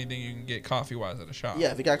 pretty much anything you can get coffee-wise at a shop.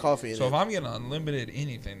 Yeah, if you got coffee. So if I'm getting unlimited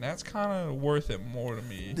anything, that's kind of worth it more to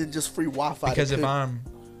me than just free Wi-Fi. Because you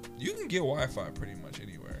can get Wi-Fi pretty much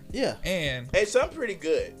anywhere. Yeah, and some pretty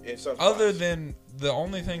good. Other than the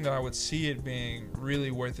only thing that I would see it being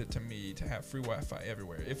really worth it to me to have free Wi-Fi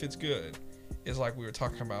everywhere, if it's good, is like we were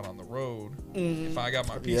talking about on the road. If I got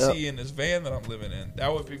my PC in this van that I'm living in,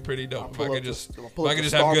 that would be pretty dope. If I could just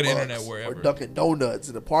have good internet wherever. Or Dunkin' Donuts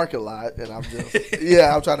in the parking lot, and I'm just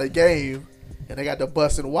I'm trying to game, and they got the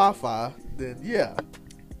busting Wi-Fi. Then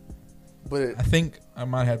but I think I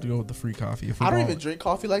might have to go with the free coffee. I don't even drink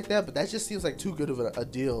coffee like that, but that just seems like too good of a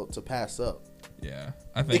deal to pass up. Yeah,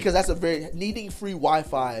 I think because that's needing free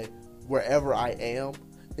Wi-Fi wherever I am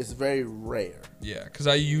is very rare. Yeah, because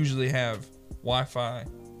I usually have Wi-Fi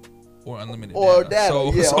or unlimited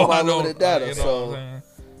data. So unlimited data.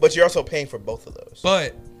 But you're also paying for both of those.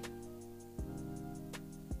 But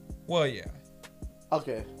yeah.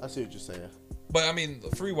 Okay, I see what you're saying. But I mean,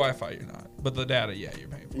 the free Wi-Fi you're not. But the data, you're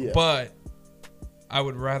paying for. Yeah. But I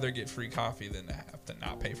would rather get free coffee than to have to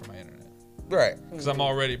not pay for my internet. Right. Because I'm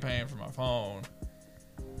already paying for my phone.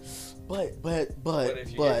 But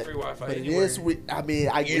if you get free Wi-Fi anywhere,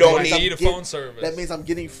 you don't need a phone service. That means I'm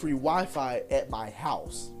getting free Wi-Fi at my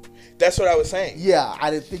house. That's what I was saying. Yeah, I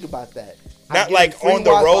didn't think about that. Not like on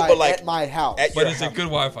the road, but like at my house. But is it good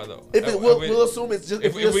Wi-Fi though? We'll assume it's just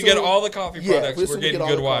if we get all the coffee products, we're getting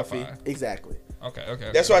good Wi-Fi. Exactly.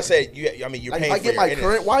 Okay. That's why I said you're paying. I get my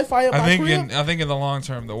current Wi-Fi at my crib. I think in the long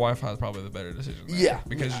term, the Wi-Fi is probably the better decision.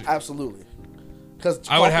 Because absolutely. Because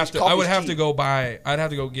I would have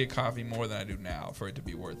to go get coffee more than I do now for it to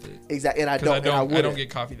be worth it. Exactly, and I don't get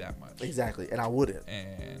coffee that much. Exactly, and I wouldn't.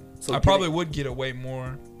 And so I probably would get away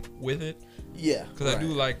more with it. Yeah, because I do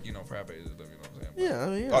like frappes and stuff. You know what I'm saying? Yeah, I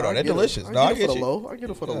mean, oh no, they're delicious. I get it for the low. I get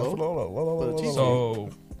it for the low. So,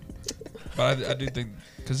 but I do think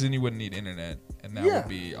because then you wouldn't need internet, and that would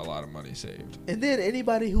be a lot of money saved. And then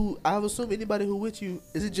I would assume anybody who with you,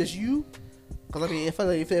 is it just you? Because I mean, if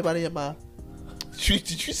anybody in my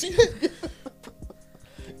did you see that?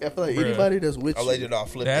 I feel like anybody that's with you. I'll let it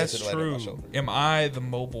off. Flip that's this true. Am I the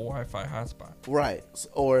mobile Wi-Fi hotspot? Right.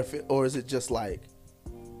 Or is it just like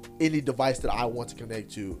any device that I want to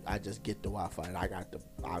connect to, I just get the Wi-Fi and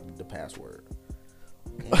I'm the password.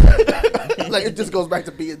 Like it just goes back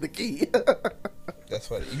to being the key. That's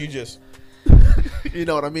funny. You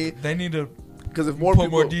know what I mean? They need to because if more put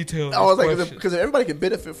people, more detail. I was like, because if everybody can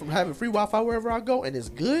benefit from having free Wi-Fi wherever I go and it's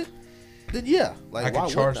good. Then like I can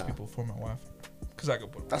charge people for my Wi-Fi because I can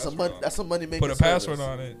put that's a money making. Put a password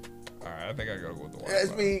on it. All right, I think I gotta go with the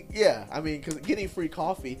Wi-Fi. I mean, because getting free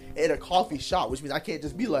coffee at a coffee shop, which means I can't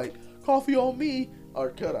just be like coffee on me,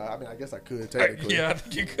 or could I? I mean, I guess I could technically. Yeah, I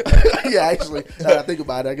think you could. Yeah, actually, now that I think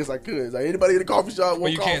about it, I guess I could. Like anybody in a coffee shop want coffee.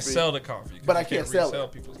 But you coffee. can't sell the coffee. But I can't sell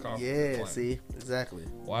people's coffee. Yeah, see, exactly.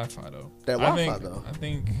 Wi-Fi though. That Wi-Fi though. I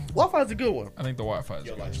think Wi-Fi is a good one. I think the Wi-Fi is.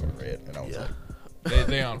 Your lights are red, and I was like.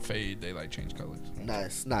 They on fade. They like change colors.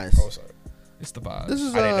 Nice. Oh, sorry. It's the vibe. This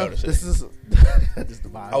is I didn't notice this is just the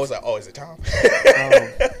vibe. I was like, oh, is it Tom?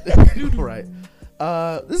 Right.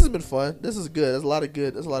 This has been fun. This is good. There's a lot of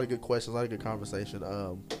good questions, a lot of good conversation.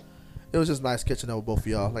 It was just nice catching up with both of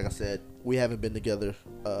y'all. Like I said, we haven't been together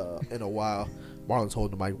in a while. Marlon's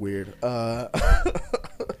holding the mic weird. Yeah,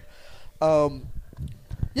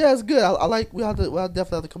 it's good. We'll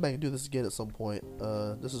definitely have to come back and do this again at some point.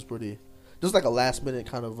 This is pretty. Just like a last minute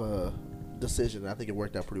kind of decision. I think it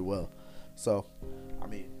worked out pretty well. So, I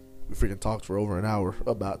mean, we freaking talked for over an hour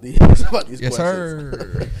about these questions.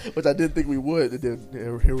 Sir. Which I didn't think we would. And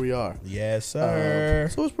then here we are. Yes, sir.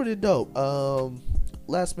 So it's pretty dope.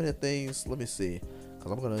 Last minute things. Let me see.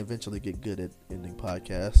 Because I'm going to eventually get good at ending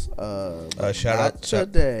podcasts.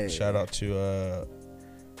 Shout out to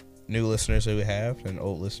new listeners that we have and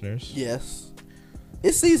old listeners. Yes.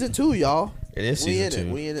 It's season 2, y'all. It is season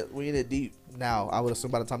 2. We in it deep now. I would assume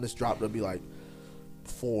by the time this dropped, it'll be like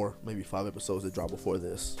 4, maybe 5 episodes that drop before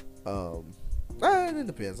this. It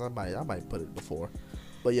depends. I might put it before.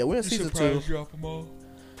 But yeah, we're in season 2. Drop them all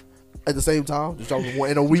at the same time. Just drop one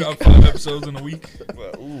in a week. Drop 5 episodes in a week.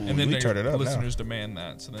 Well, and then the listeners demand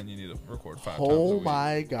that, so then you need to record 5 times a week. Oh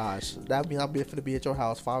my gosh, that means I'm going to be at your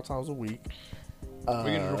house 5 times a week. We're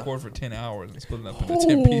going to record for 10 hours and split it up into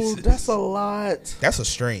 10 pieces. That's a lot. That's a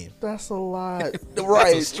stream. That's a lot.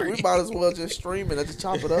 Right. We might as well just stream it and just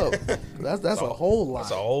chop it up. That's a whole lot.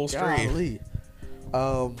 That's a whole stream.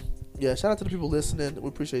 Golly. Yeah, shout out to the people listening. We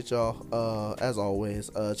appreciate y'all. As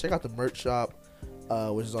always, check out the merch shop,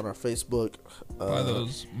 which is on our Facebook. Buy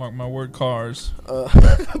those Mark My Word cars.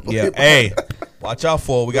 Yeah. Hey. Watch out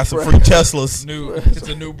for it. We got some free Teslas. It's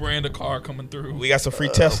a new brand of car coming through. We got some free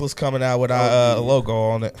Teslas coming out with our logo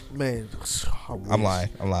on it. Man, I'm lying.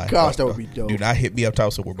 Gosh, that would be dope. Do not hit me up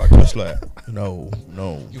top so we're about Tesla. No.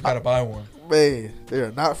 You gotta buy one. Man, they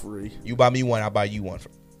are not free. You buy me one, I'll buy you one.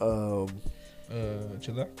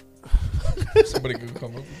 Chill out. Somebody could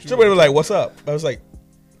come up with you. Somebody was like, "What's up?" I was like,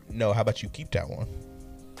 "No, how about you keep that one?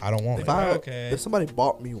 I don't want it." If somebody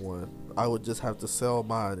bought me one, I would just have to sell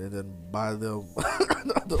mine and then buy them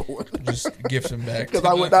another one. Just gift them back. Because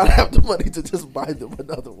I would not have the money to just buy them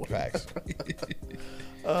another one. Facts.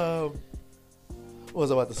 What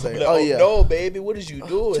was I about to say? Like, yeah. No, baby, what is you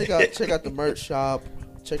doing? Check out the merch shop.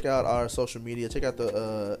 Check out our social media. Check out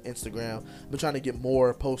the Instagram. I've been trying to get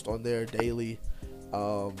more posts on there daily.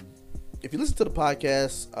 If you listen to the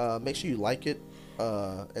podcast, make sure you like it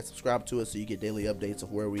and subscribe to it so you get daily updates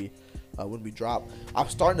of where we when we drop. I'm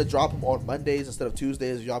starting to drop them on Mondays instead of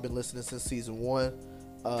Tuesdays. Y'all been listening since season 1,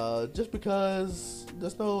 just because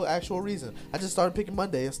there's no actual reason. I just started picking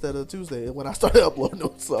Monday instead of Tuesday when I started uploading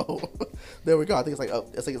them. So there we go. I think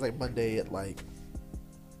it's like Monday at like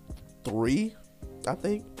 3. I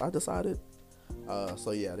think I decided.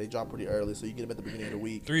 So yeah, they drop pretty early, so you get them at the beginning of the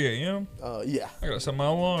week. 3 a.m. Yeah. I gotta set my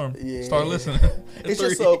alarm. Yeah. Start listening. It's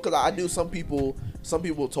just so because I do. Some people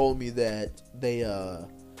told me that they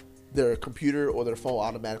their computer or their phone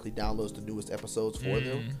automatically downloads the newest episodes for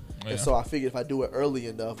them. Yeah. And so I figured if I do it early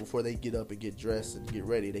enough before they get up and get dressed and get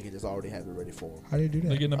ready, they can just already have it ready for them. How do you do that?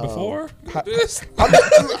 They getting up before? I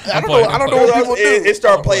don't know what people do. It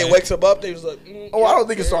started playing, wakes them up. They was like, I don't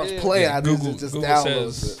think it starts playing. I think it just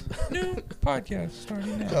downloads it. New podcast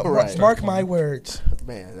starting now. Right. Mark my words.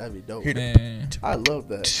 Man, that'd be dope. Man. I love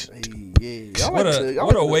that. Hey, yeah.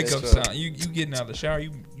 What a wake up sound. You getting out of the shower,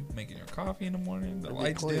 you making your coffee in the morning, the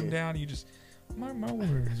lights dim down, you just mark my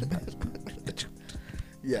words.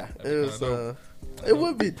 Yeah, it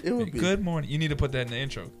would be. Good morning. You need to put that in the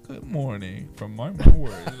intro. Good morning from Mark My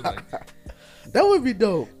Words. Like, that would be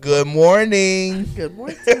dope. Good morning. Good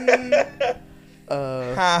morning.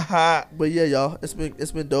 But yeah, y'all, it's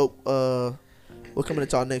been dope. We're coming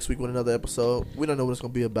to y'all next week with another episode. We don't know what it's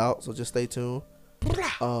gonna be about, so just stay tuned.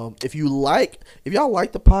 If y'all like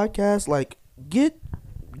the podcast, like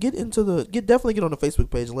definitely get on the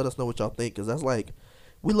Facebook page and let us know what y'all think, because that's like,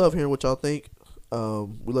 we love hearing what y'all think.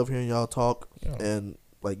 We love hearing y'all talk and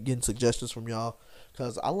like getting suggestions from y'all,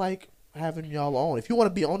 because I like having y'all on. If you want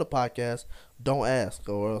to be on the podcast, don't ask,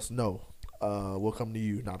 or else no, we'll come to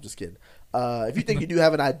you. No, I'm just kidding. If you think you do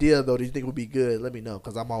have an idea though that you think would be good, let me know,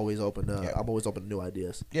 because I'm always open. I'm always open to new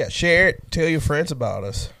ideas. Yeah, share it. Tell your friends about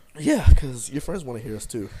us. Yeah, because your friends want to hear us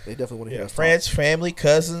too. They definitely want to hear us. Friends, family,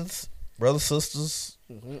 cousins, brothers, sisters,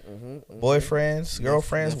 boyfriends,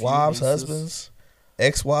 girlfriends, wives, husbands.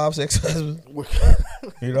 Ex-wives, ex-husbands.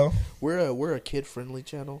 You know, we're a kid-friendly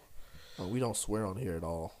channel. We don't swear on here at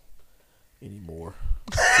all anymore.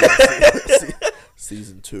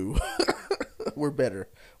 Season 2, we're better.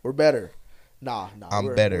 Nah.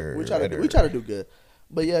 I'm better. We try to do good.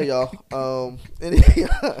 But yeah, y'all.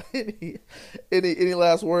 Any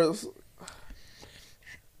last words?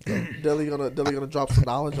 Deli gonna drop some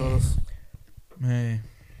knowledge on us. Man,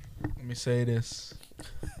 let me say this.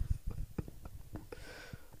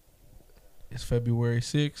 It's February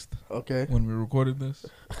 6th. Okay. When we recorded this.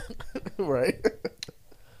 Right.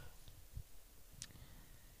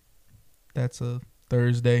 That's a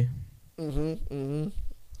Thursday.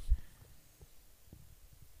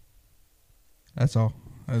 That's all.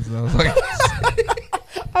 I was like,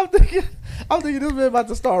 I'm thinking this man about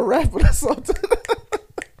to start rapping or something.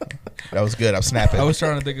 That was good. I'm snapping. I was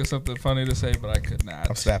trying to think of something funny to say, but I could not.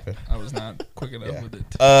 I'm snapping. I was not quick enough with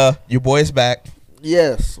it. Your boy's back.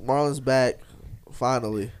 Yes, Marlon's back.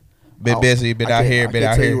 Finally. Been busy. Been out here. I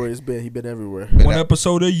can't tell you where he's been. He's been everywhere. One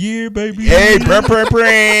episode a year, baby. Hey,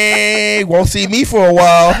 pray. Won't see me for a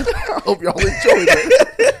while. I hope y'all enjoyed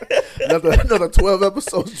it. Another 12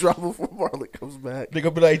 episodes drop before Marlon comes back. They're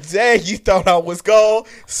gonna be like, dang, you thought I was gone?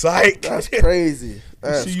 Psych. That's crazy.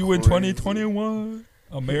 See you in 2021.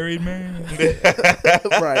 A married man.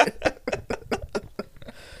 Right.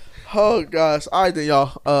 Oh gosh. All right then,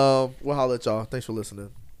 y'all. We'll holler at y'all. Thanks for listening.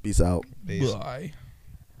 Peace out. Bye.